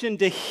attention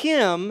to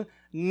Him,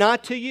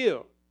 not to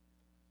you.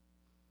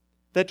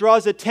 That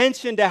draws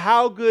attention to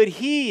how good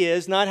He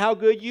is, not how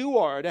good you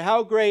are. To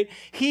how great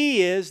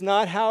He is,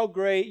 not how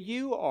great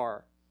you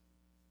are.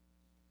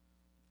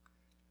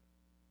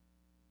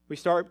 We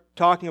start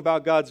talking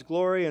about God's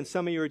glory, and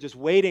some of you are just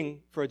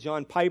waiting for a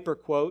John Piper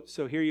quote,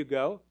 so here you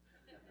go.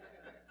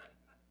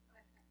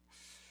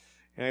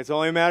 And it's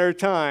only a matter of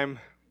time.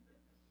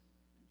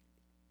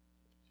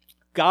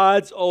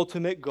 God's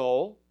ultimate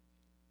goal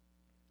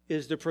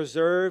is to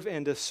preserve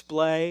and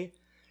display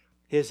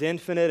His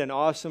infinite and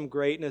awesome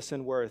greatness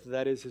and worth.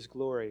 That is His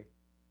glory.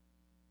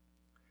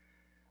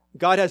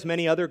 God has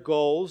many other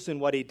goals in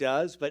what He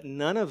does, but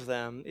none of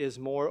them is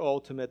more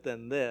ultimate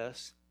than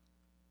this.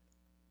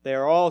 They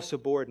are all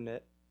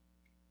subordinate.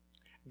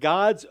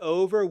 God's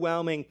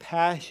overwhelming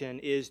passion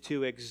is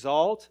to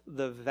exalt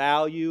the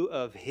value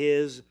of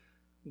His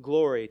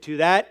glory. To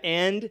that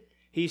end,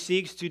 He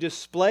seeks to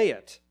display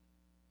it,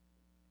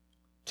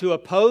 to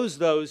oppose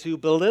those who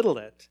belittle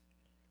it,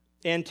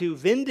 and to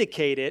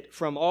vindicate it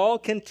from all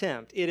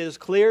contempt. It is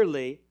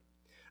clearly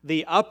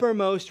the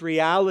uppermost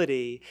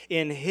reality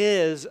in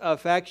His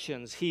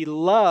affections. He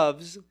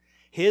loves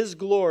His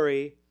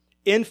glory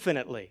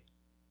infinitely.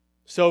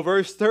 So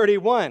verse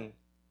 31,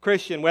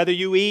 Christian, whether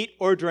you eat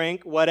or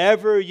drink,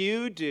 whatever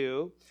you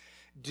do,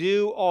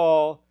 do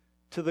all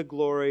to the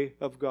glory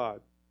of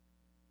God.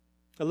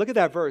 Now look at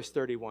that verse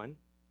 31.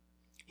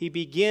 He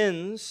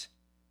begins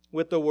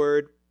with the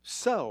word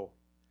so,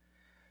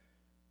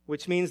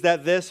 which means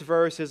that this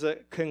verse is a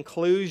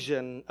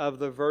conclusion of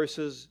the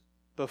verses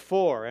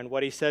before. And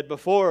what he said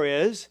before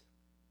is,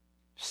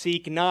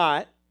 seek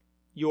not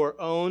your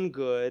own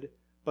good,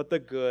 but the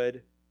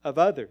good of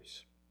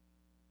others.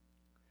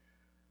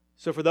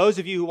 So for those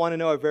of you who want to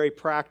know a very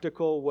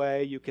practical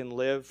way you can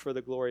live for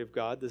the glory of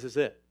God, this is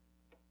it.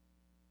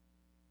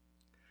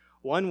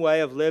 One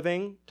way of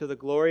living to the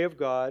glory of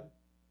God,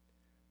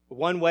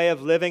 one way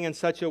of living in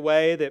such a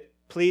way that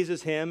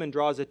pleases Him and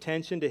draws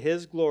attention to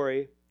His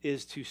glory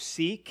is to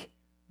seek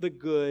the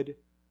good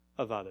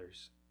of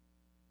others.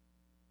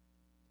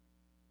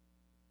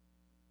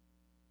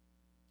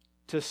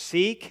 To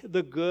seek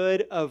the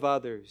good of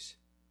others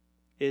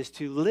is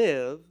to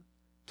live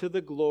to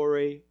the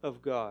glory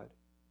of God.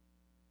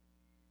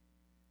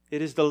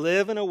 It is to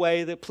live in a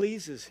way that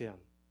pleases Him.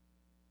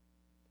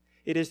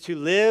 It is to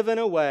live in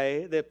a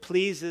way that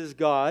pleases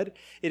God.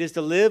 It is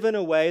to live in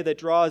a way that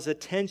draws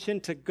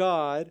attention to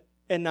God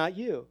and not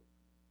you.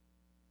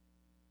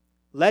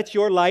 Let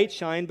your light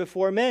shine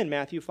before men,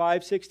 Matthew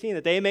 5:16,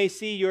 that they may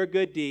see your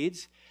good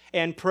deeds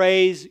and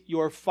praise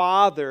your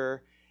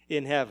Father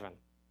in heaven.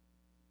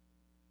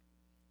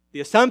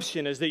 The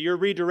assumption is that you're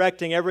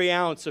redirecting every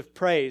ounce of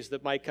praise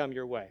that might come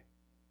your way.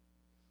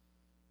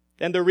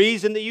 And the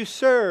reason that you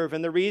serve,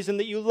 and the reason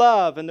that you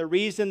love, and the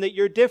reason that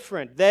you're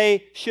different,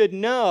 they should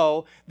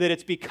know that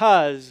it's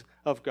because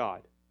of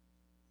God.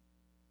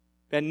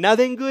 And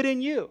nothing good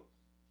in you.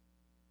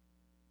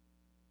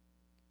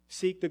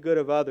 Seek the good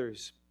of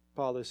others,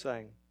 Paul is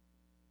saying.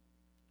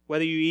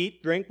 Whether you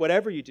eat, drink,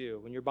 whatever you do.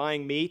 When you're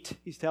buying meat,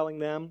 he's telling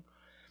them.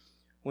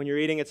 When you're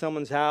eating at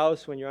someone's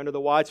house, when you're under the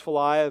watchful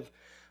eye of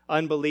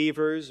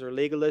unbelievers or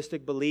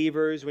legalistic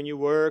believers, when you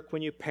work,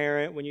 when you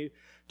parent, when you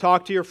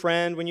talk to your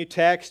friend, when you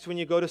text, when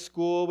you go to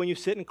school, when you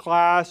sit in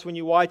class, when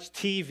you watch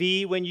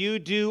TV, when you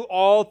do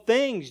all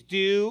things,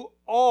 do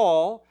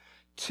all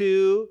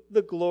to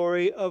the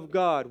glory of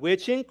God,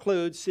 which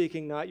includes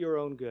seeking not your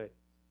own good,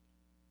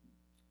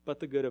 but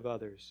the good of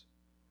others.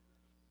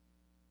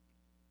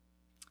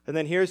 And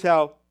then here's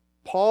how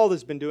Paul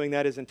has been doing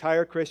that his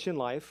entire Christian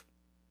life,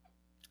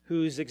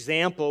 whose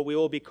example we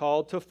will be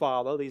called to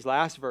follow, these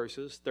last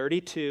verses,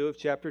 32 of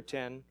chapter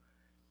 10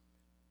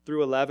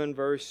 through 11,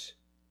 verse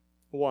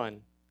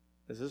 1.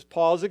 This is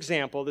Paul's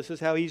example. This is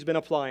how he's been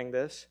applying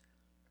this.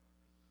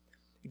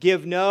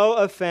 Give no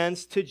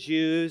offense to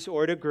Jews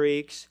or to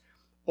Greeks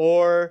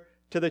or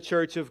to the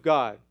church of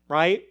God,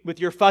 right? With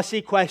your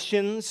fussy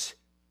questions,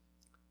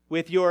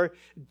 with your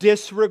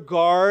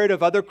disregard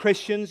of other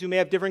Christians who may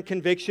have different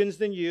convictions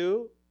than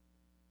you,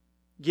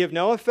 give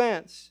no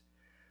offense.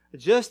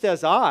 Just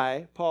as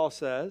I, Paul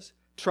says,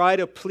 try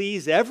to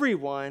please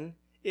everyone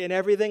in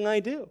everything I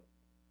do.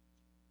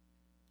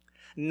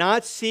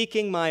 Not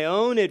seeking my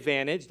own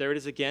advantage, there it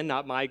is again,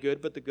 not my good,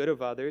 but the good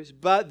of others,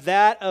 but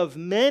that of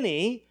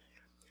many,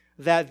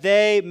 that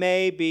they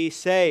may be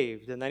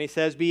saved. And then he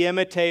says, be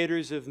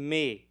imitators of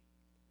me,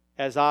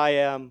 as I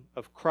am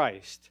of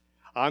Christ.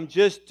 I'm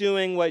just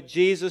doing what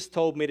Jesus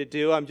told me to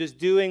do. I'm just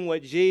doing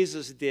what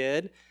Jesus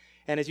did.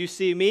 And as you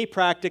see me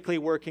practically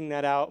working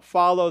that out,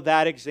 follow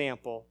that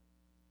example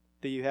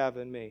that you have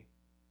in me.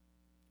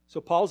 So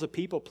Paul's a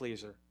people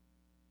pleaser.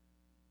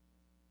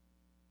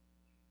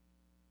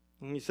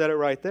 And he said it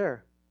right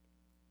there.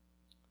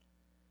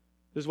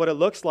 This is what it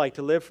looks like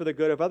to live for the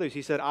good of others.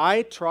 He said,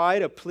 I try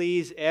to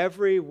please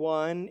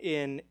everyone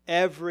in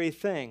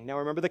everything. Now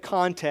remember the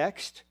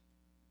context.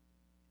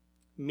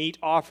 Meat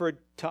offered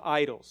to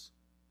idols.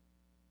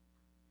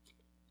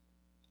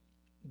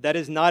 That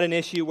is not an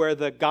issue where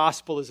the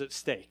gospel is at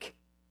stake.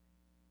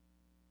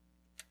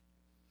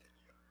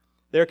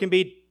 There can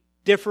be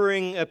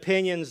differing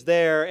opinions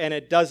there, and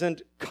it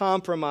doesn't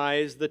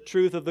compromise the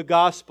truth of the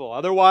gospel.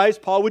 Otherwise,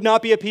 Paul would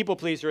not be a people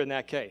pleaser in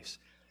that case.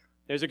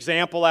 There's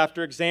example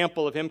after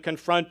example of him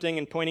confronting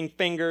and pointing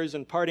fingers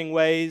and parting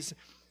ways.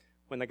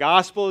 When the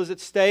gospel is at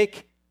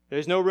stake,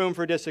 there's no room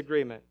for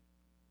disagreement.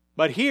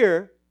 But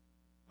here,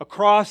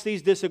 across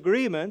these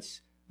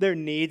disagreements, there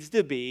needs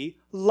to be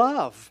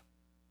love,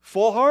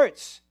 full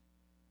hearts,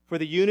 for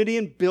the unity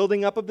and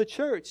building up of the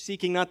church,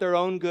 seeking not their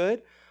own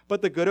good,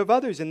 but the good of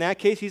others. In that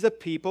case, he's a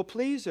people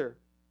pleaser.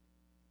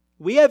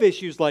 We have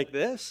issues like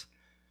this.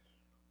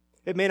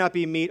 It may not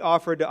be meat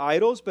offered to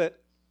idols,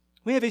 but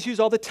we have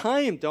issues all the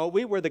time, don't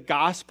we? Where the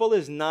gospel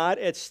is not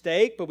at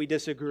stake, but we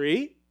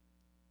disagree.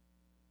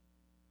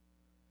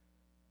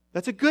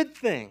 That's a good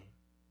thing.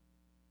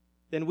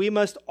 Then we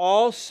must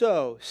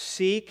also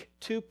seek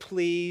to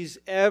please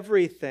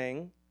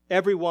everyone,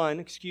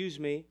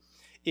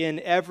 in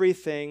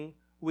everything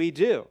we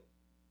do.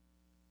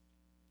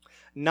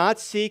 Not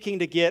seeking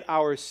to get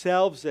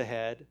ourselves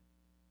ahead,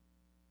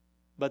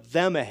 but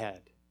them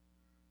ahead.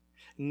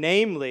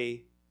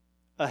 Namely,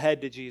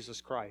 ahead to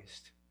Jesus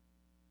Christ.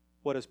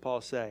 What does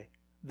Paul say?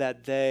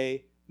 That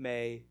they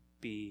may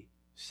be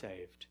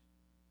saved.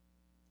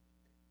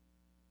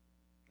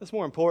 That's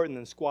more important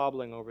than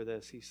squabbling over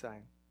this, he's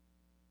saying.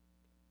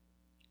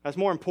 That's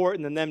more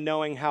important than them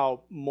knowing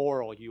how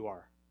moral you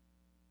are.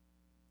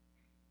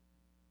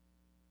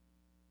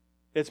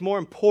 It's more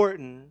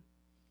important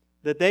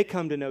that they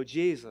come to know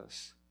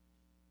Jesus.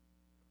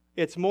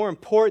 It's more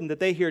important that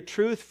they hear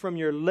truth from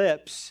your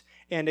lips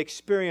and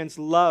experience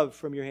love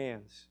from your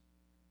hands.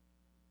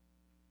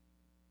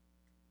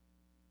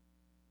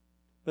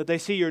 That they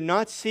see you're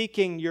not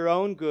seeking your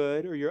own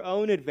good or your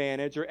own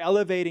advantage or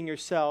elevating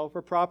yourself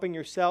or propping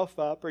yourself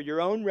up or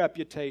your own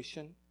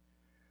reputation,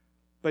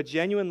 but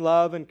genuine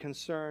love and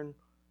concern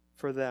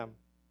for them,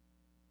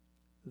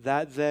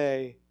 that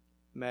they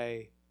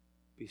may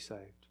be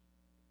saved.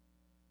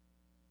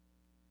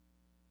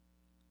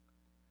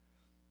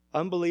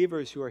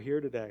 Unbelievers who are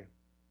here today.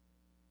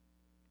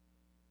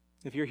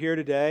 If you're here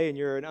today and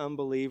you're an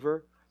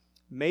unbeliever,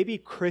 maybe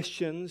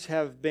Christians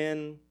have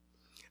been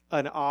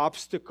an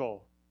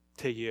obstacle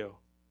to you.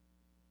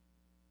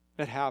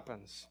 It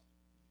happens.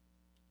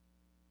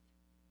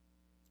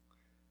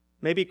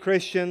 Maybe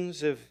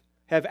Christians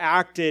have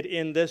acted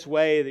in this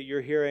way that you're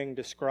hearing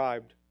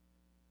described.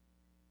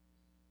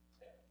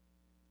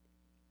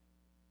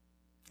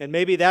 And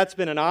maybe that's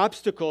been an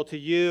obstacle to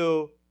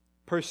you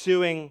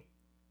pursuing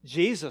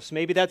Jesus.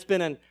 Maybe that's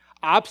been an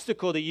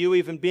obstacle to you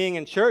even being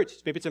in church.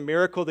 Maybe it's a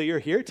miracle that you're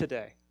here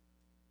today.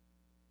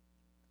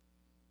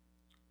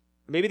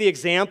 Maybe the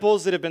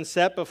examples that have been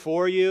set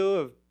before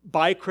you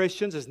by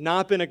Christians has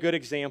not been a good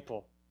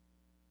example.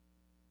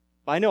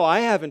 I know I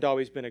haven't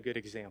always been a good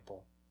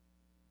example.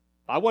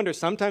 I wonder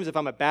sometimes if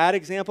I'm a bad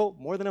example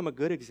more than I'm a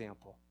good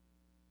example.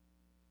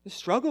 I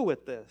struggle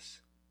with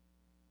this.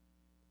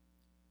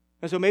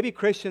 And so maybe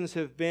Christians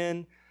have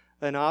been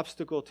an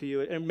obstacle to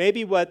you. And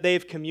maybe what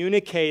they've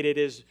communicated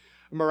is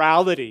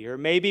morality, or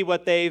maybe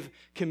what they've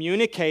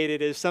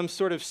communicated is some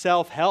sort of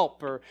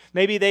self-help, or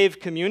maybe they've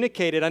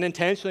communicated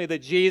unintentionally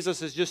that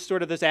Jesus is just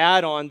sort of this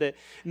add-on that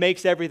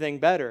makes everything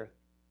better.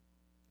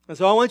 And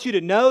so I want you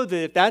to know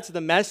that if that's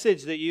the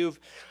message that you've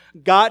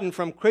gotten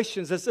from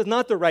Christians, this is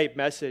not the right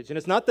message, and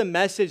it's not the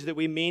message that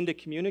we mean to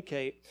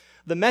communicate.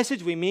 The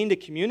message we mean to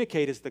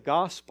communicate is the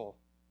gospel.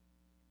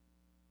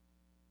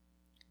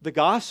 The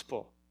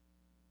gospel.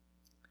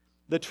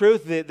 The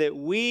truth that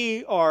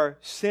we are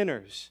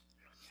sinners,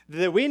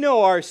 that we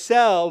know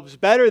ourselves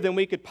better than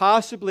we could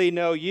possibly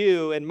know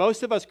you, and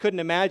most of us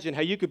couldn't imagine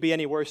how you could be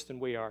any worse than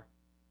we are.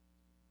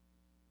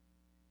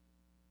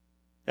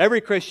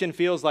 Every Christian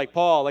feels like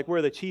Paul, like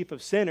we're the chief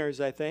of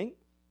sinners, I think.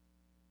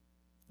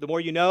 The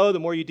more you know, the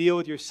more you deal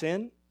with your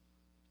sin.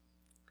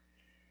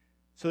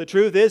 So the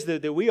truth is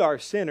that we are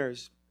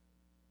sinners.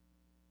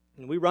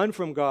 And we run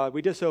from God,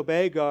 we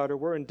disobey God, or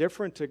we're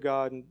indifferent to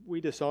God, and we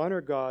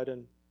dishonor God,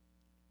 and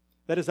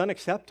that is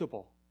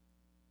unacceptable.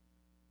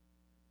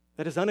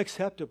 That is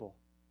unacceptable.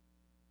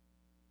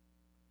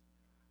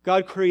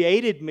 God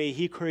created me,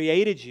 He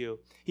created you.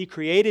 He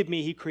created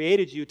me, He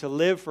created you to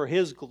live for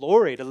His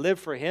glory, to live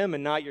for Him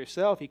and not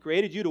yourself. He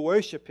created you to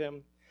worship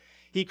Him.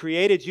 He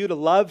created you to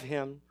love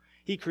Him.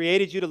 He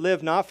created you to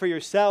live not for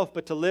yourself,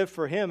 but to live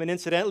for Him. And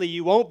incidentally,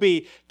 you won't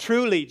be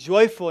truly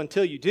joyful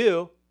until you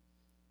do.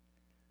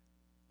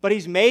 But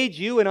He's made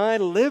you and I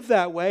to live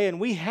that way, and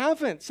we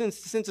haven't.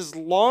 Since as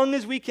long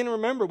as we can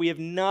remember, we have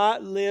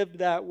not lived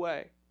that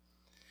way.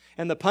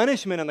 And the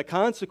punishment and the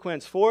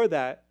consequence for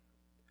that,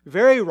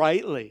 very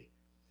rightly,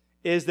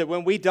 is that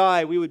when we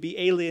die, we would be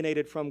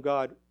alienated from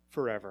God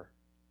forever.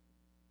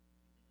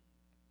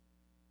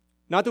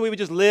 Not that we would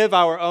just live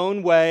our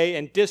own way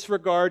and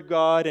disregard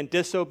God and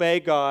disobey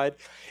God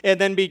and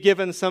then be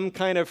given some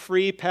kind of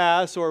free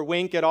pass or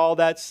wink at all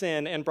that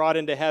sin and brought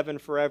into heaven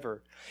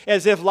forever.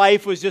 As if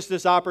life was just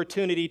this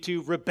opportunity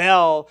to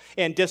rebel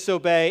and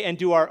disobey and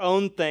do our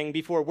own thing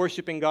before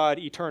worshiping God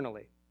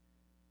eternally.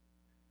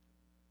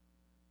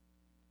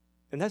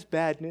 And that's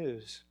bad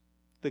news.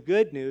 The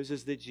good news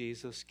is that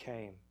Jesus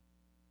came.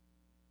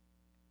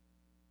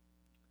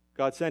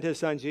 God sent His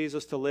Son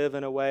Jesus to live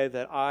in a way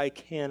that I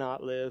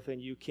cannot live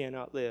and you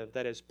cannot live.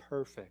 That is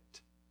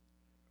perfect.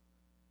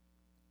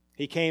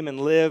 He came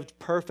and lived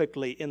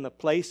perfectly in the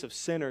place of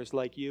sinners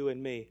like you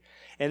and me.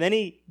 And then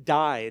He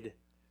died.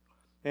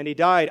 And He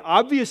died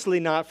obviously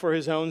not for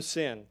His own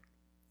sin,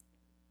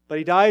 but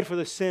He died for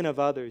the sin of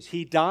others.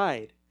 He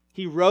died.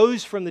 He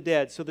rose from the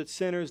dead so that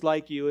sinners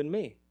like you and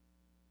me,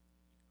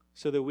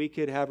 so that we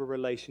could have a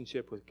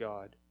relationship with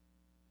God,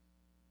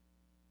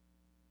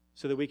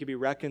 so that we could be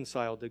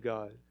reconciled to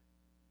God,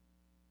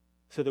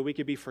 so that we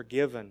could be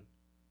forgiven,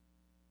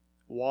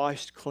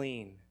 washed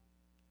clean,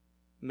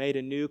 made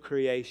a new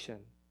creation,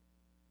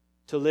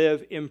 to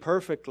live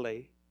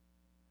imperfectly,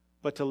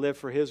 but to live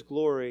for His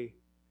glory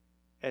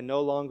and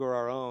no longer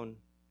our own,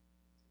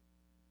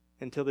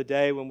 until the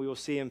day when we will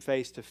see Him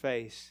face to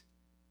face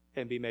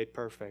and be made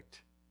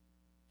perfect,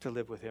 to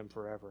live with Him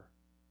forever.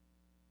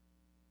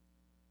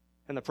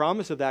 And the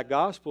promise of that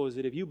gospel is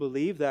that if you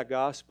believe that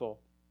gospel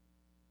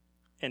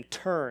and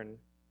turn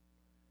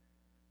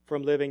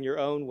from living your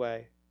own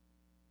way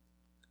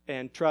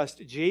and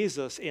trust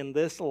Jesus in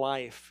this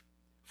life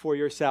for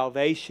your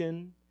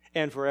salvation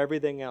and for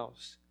everything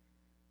else,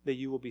 that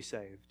you will be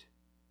saved.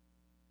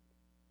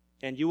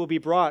 And you will be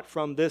brought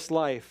from this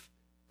life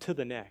to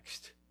the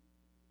next,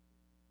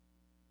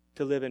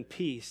 to live in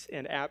peace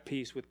and at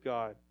peace with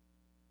God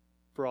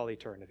for all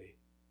eternity.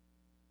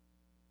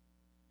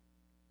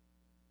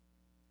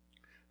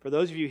 For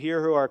those of you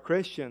here who are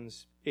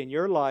Christians, in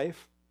your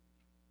life,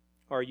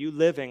 are you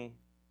living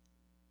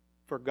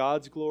for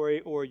God's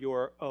glory or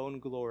your own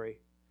glory?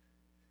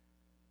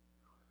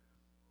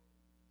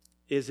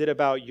 Is it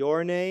about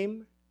your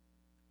name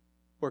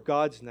or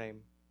God's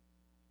name?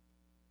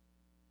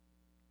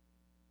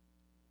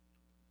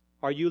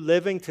 Are you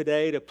living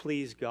today to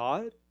please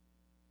God?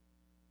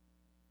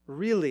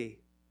 Really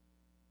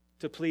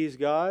to please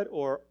God,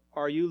 or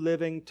are you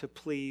living to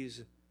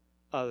please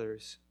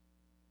others?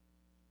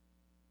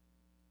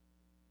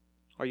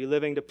 Are you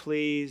living to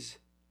please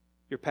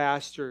your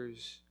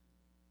pastors,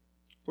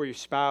 or your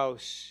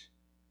spouse,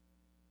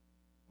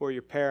 or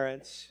your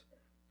parents?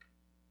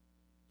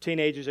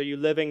 Teenagers, are you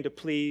living to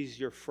please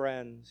your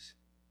friends?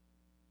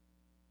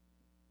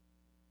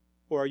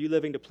 Or are you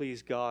living to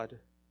please God?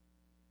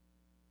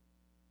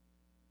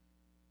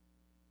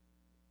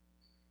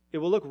 It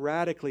will look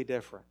radically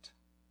different.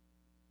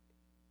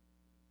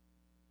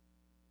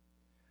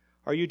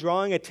 Are you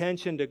drawing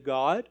attention to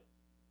God?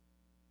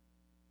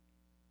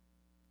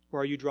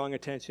 Or are you drawing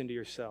attention to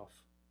yourself?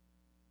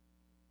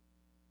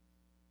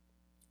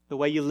 The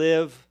way you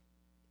live,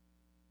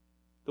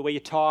 the way you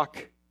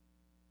talk,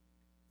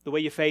 the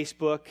way you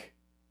Facebook,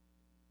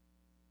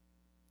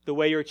 the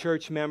way you're a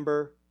church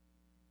member,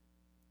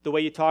 the way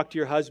you talk to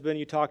your husband,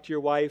 you talk to your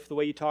wife, the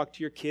way you talk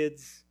to your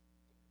kids,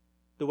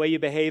 the way you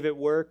behave at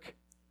work,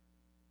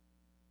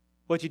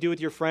 what you do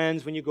with your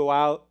friends when you go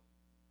out.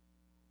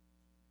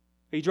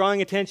 Are you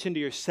drawing attention to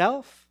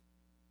yourself?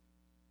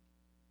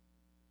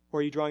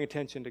 Or are you drawing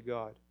attention to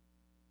God?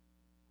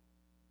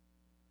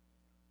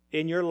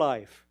 In your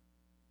life,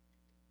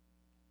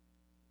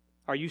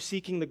 are you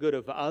seeking the good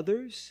of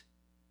others?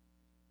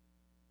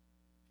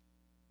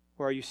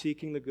 Or are you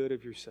seeking the good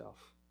of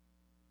yourself?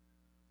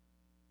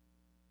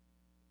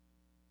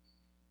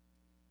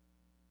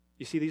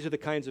 You see, these are the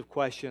kinds of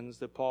questions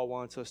that Paul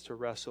wants us to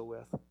wrestle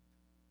with,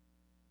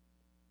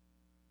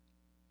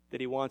 that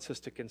he wants us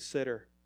to consider.